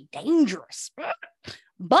money. Dangerous.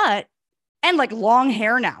 But, and like long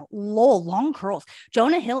hair now. Lol, long curls.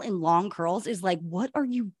 Jonah Hill in long curls is like, what are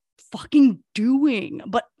you fucking doing?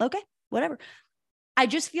 But okay, whatever. I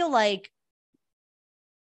just feel like,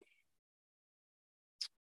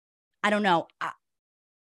 I don't know.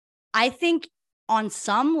 I think on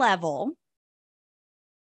some level,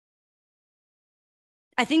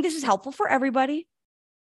 I think this is helpful for everybody,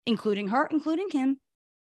 including her, including him.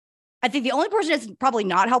 I think the only person it's probably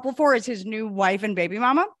not helpful for is his new wife and baby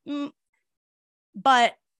mama.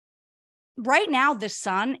 But right now, the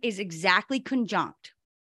sun is exactly conjunct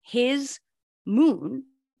his moon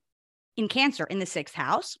in Cancer in the 6th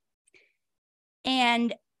house.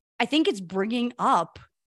 And I think it's bringing up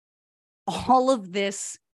all of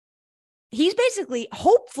this. He's basically,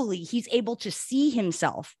 hopefully he's able to see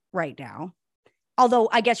himself right now. Although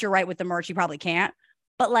I guess you're right with the merch, he probably can't.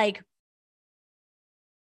 But like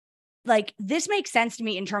this makes sense to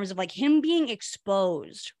me in terms of like him being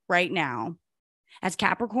exposed right now as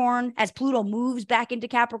Capricorn, as Pluto moves back into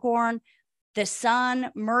Capricorn, the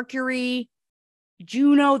sun, Mercury,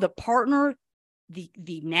 Juno, the partner,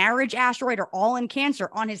 the marriage asteroid are all in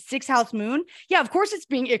Cancer on his 6th house moon. Yeah, of course it's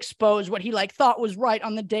being exposed what he like thought was right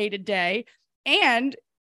on the day to day. And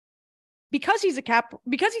because he's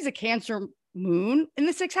a Cancer moon in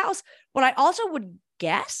the 6th house, what I also would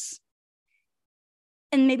guess,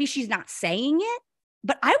 and maybe she's not saying it,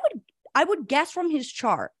 but I would guess from his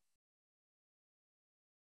chart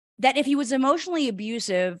that if he was emotionally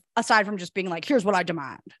abusive, aside from just being like, here's what I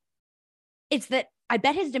demand, it's that I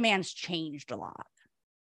bet his demands changed a lot.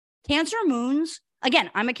 Cancer moons,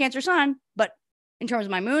 again, I'm a Cancer sun, but in terms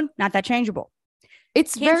of my moon, not that changeable.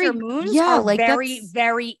 It's Cancer very, moons yeah, are like very,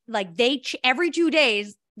 very, like every 2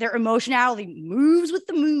 days, their emotionality moves with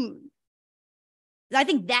the moon. I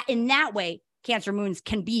think that in that way, Cancer moons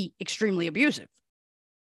can be extremely abusive.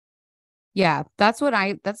 Yeah, that's the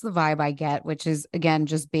vibe I get, which is again,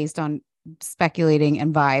 just based on speculating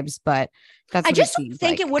and vibes, but that's I what just it seems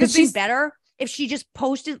think like. it would have been better if she just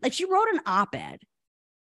posted, like she wrote an op-ed.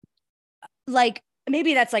 Like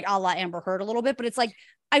maybe that's like a la Amber Heard a little bit, but it's like,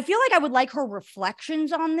 I feel like I would like her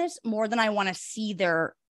reflections on this more than I want to see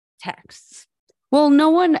their texts. Well, no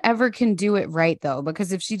one ever can do it right though,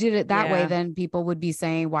 because if she did it that way, Yeah. then people would be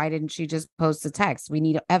saying, why didn't she just post a text? We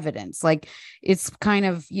need evidence. Like it's kind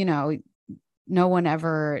of, no one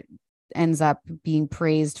ever ends up being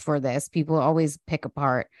praised for this. People always pick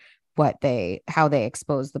apart how they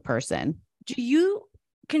expose the person. Do you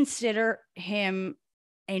consider him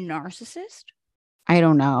a narcissist? I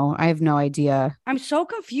don't know. I have no idea. I'm so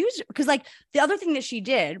confused because like the other thing that she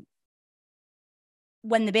did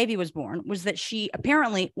when the baby was born was that she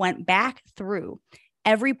apparently went back through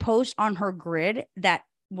every post on her grid that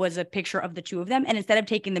was a picture of the two of them. And instead of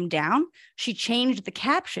taking them down, she changed the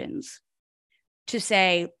captions to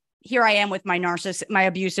say, here I am with my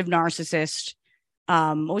abusive narcissist.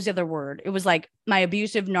 What was the other word? It was like my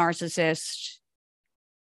abusive narcissist,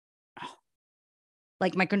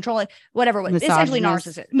 like my controlling, whatever it was. Essentially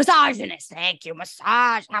narcissist. Misogynist. Thank you.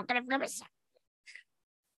 Massage. How can I forget massage?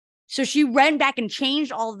 So she ran back and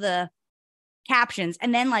changed all the captions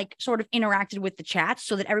and then like sort of interacted with the chats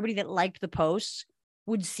so that everybody that liked the posts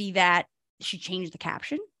would see that she changed the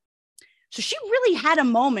caption. So she really had a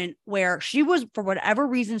moment where she was, for whatever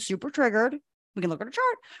reason, super triggered. We can look at her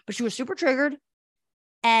chart, but she was super triggered.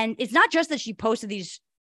 And it's not just that she posted these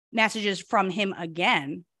messages from him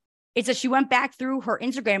again. It's that she went back through her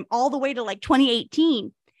Instagram all the way to like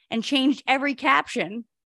 2018 and changed every caption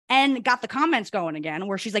and got the comments going again,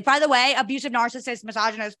 where she's like, by the way, abusive, narcissist,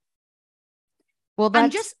 misogynist. Well, I'm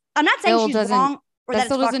not saying she's wrong or that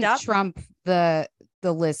still it's fucked doesn't up. trump the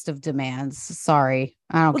list of demands. Sorry,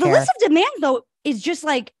 I don't care. The list of demands, though, is just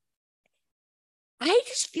like, I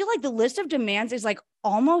just feel like the list of demands is like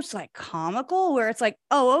almost like comical, where it's like,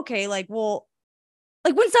 oh, okay, like, well,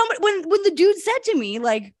 like when the dude said to me,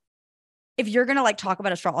 like, if you're gonna like talk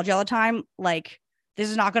about astrology all the time, like, this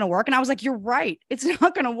is not gonna work. And I was like, you're right, it's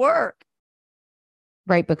not gonna work.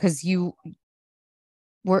 Right, because you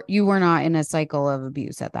were not in a cycle of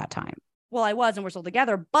abuse at that time. Well, I was, and we're still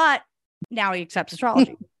together, but now he accepts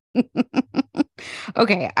astrology.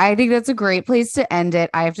 Okay, I think that's a great place to end it.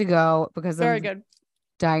 I have to go because I'm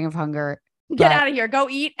dying of hunger. Get out of here. Go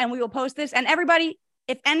eat, and we will post this. And everybody,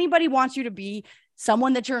 if anybody wants you to be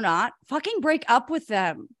someone that you're not, fucking break up with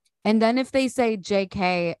them. And then if they say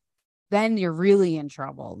JK, then you're really in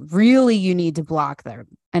trouble. Really, you need to block them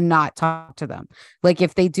and not talk to them. Like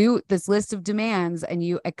if they do this list of demands and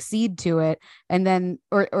you accede to it, and then,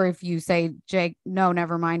 or if you say, Jake, no,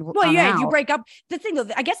 never mind. Well, I'm yeah, out. you break up. The thing though,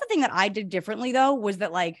 I guess the thing that I did differently though, was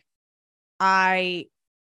that like, how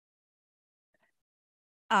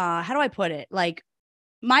do I put it? Like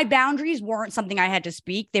my boundaries weren't something I had to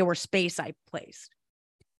speak. They were space I placed.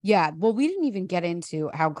 Yeah. Well, we didn't even get into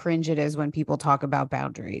how cringe it is when people talk about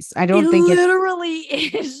boundaries. I don't think it's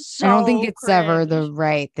ever the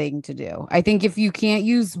right thing to do. I think if you can't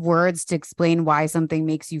use words to explain why something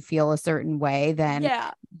makes you feel a certain way, then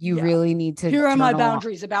you really need to. Here are my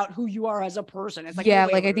boundaries about who you are as a person. It's like,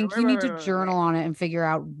 I think you need to journal on it and figure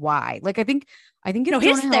out why. Like, I think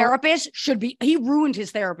his therapist should be. He ruined his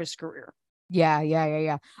therapist's career.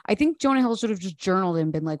 Yeah. I think Jonah Hill should have just journaled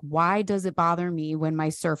and been like, why does it bother me when my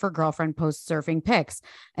surfer girlfriend posts surfing pics?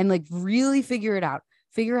 And like really figure it out.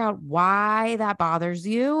 Figure out why that bothers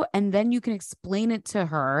you. And then you can explain it to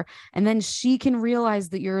her. And then she can realize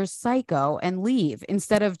that you're a psycho and leave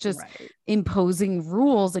instead of just imposing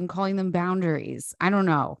rules and calling them boundaries. I don't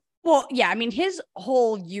know. Well, yeah. I mean, his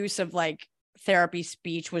whole use of like therapy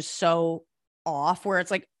speech was so off, where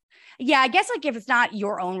it's like, yeah, I guess like if it's not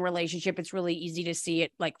your own relationship, it's really easy to see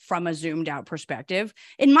it like from a zoomed out perspective.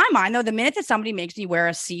 In my mind, though, the minute that somebody makes me wear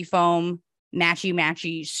a seafoam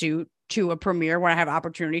matchy suit to a premiere where I have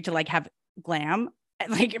opportunity to like have glam,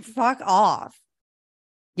 like fuck off.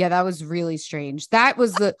 Yeah, that was really strange. That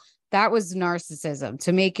was narcissism,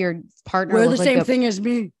 to make your partner wear look the like same thing as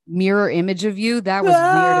me. Mirror image of you. That was weird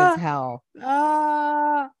as hell.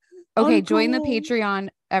 Okay, join the Patreon,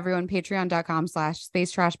 everyone.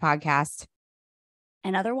 Patreon.com/Space Trash Podcast.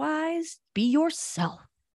 And otherwise, be yourself.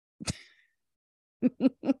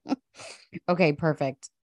 Okay, perfect.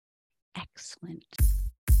 Excellent.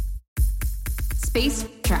 Space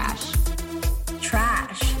trash.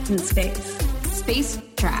 Trash in space. Space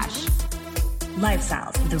trash.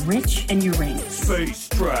 Lifestyles of the rich and Uranus. Space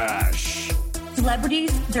trash.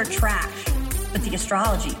 Celebrities, they're trash, but the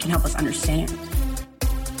astrology can help us understand.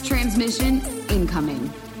 Transmission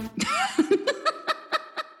incoming.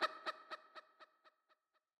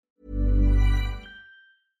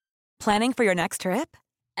 Planning for your next trip?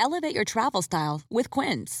 Elevate your travel style with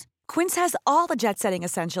Quince. Quince has all the jet-setting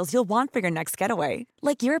essentials you'll want for your next getaway,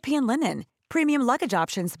 like European linen, premium luggage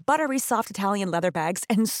options, buttery soft Italian leather bags,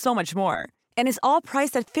 and so much more. And is all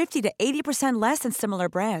priced at 50 to 80% less than similar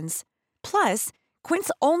brands. Plus, Quince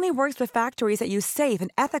only works with factories that use safe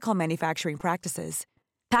and ethical manufacturing practices.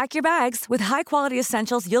 Pack your bags with high-quality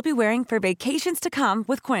essentials you'll be wearing for vacations to come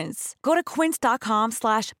with Quince. Go to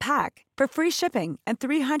quince.com/pack for free shipping and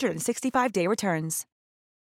 365-day returns.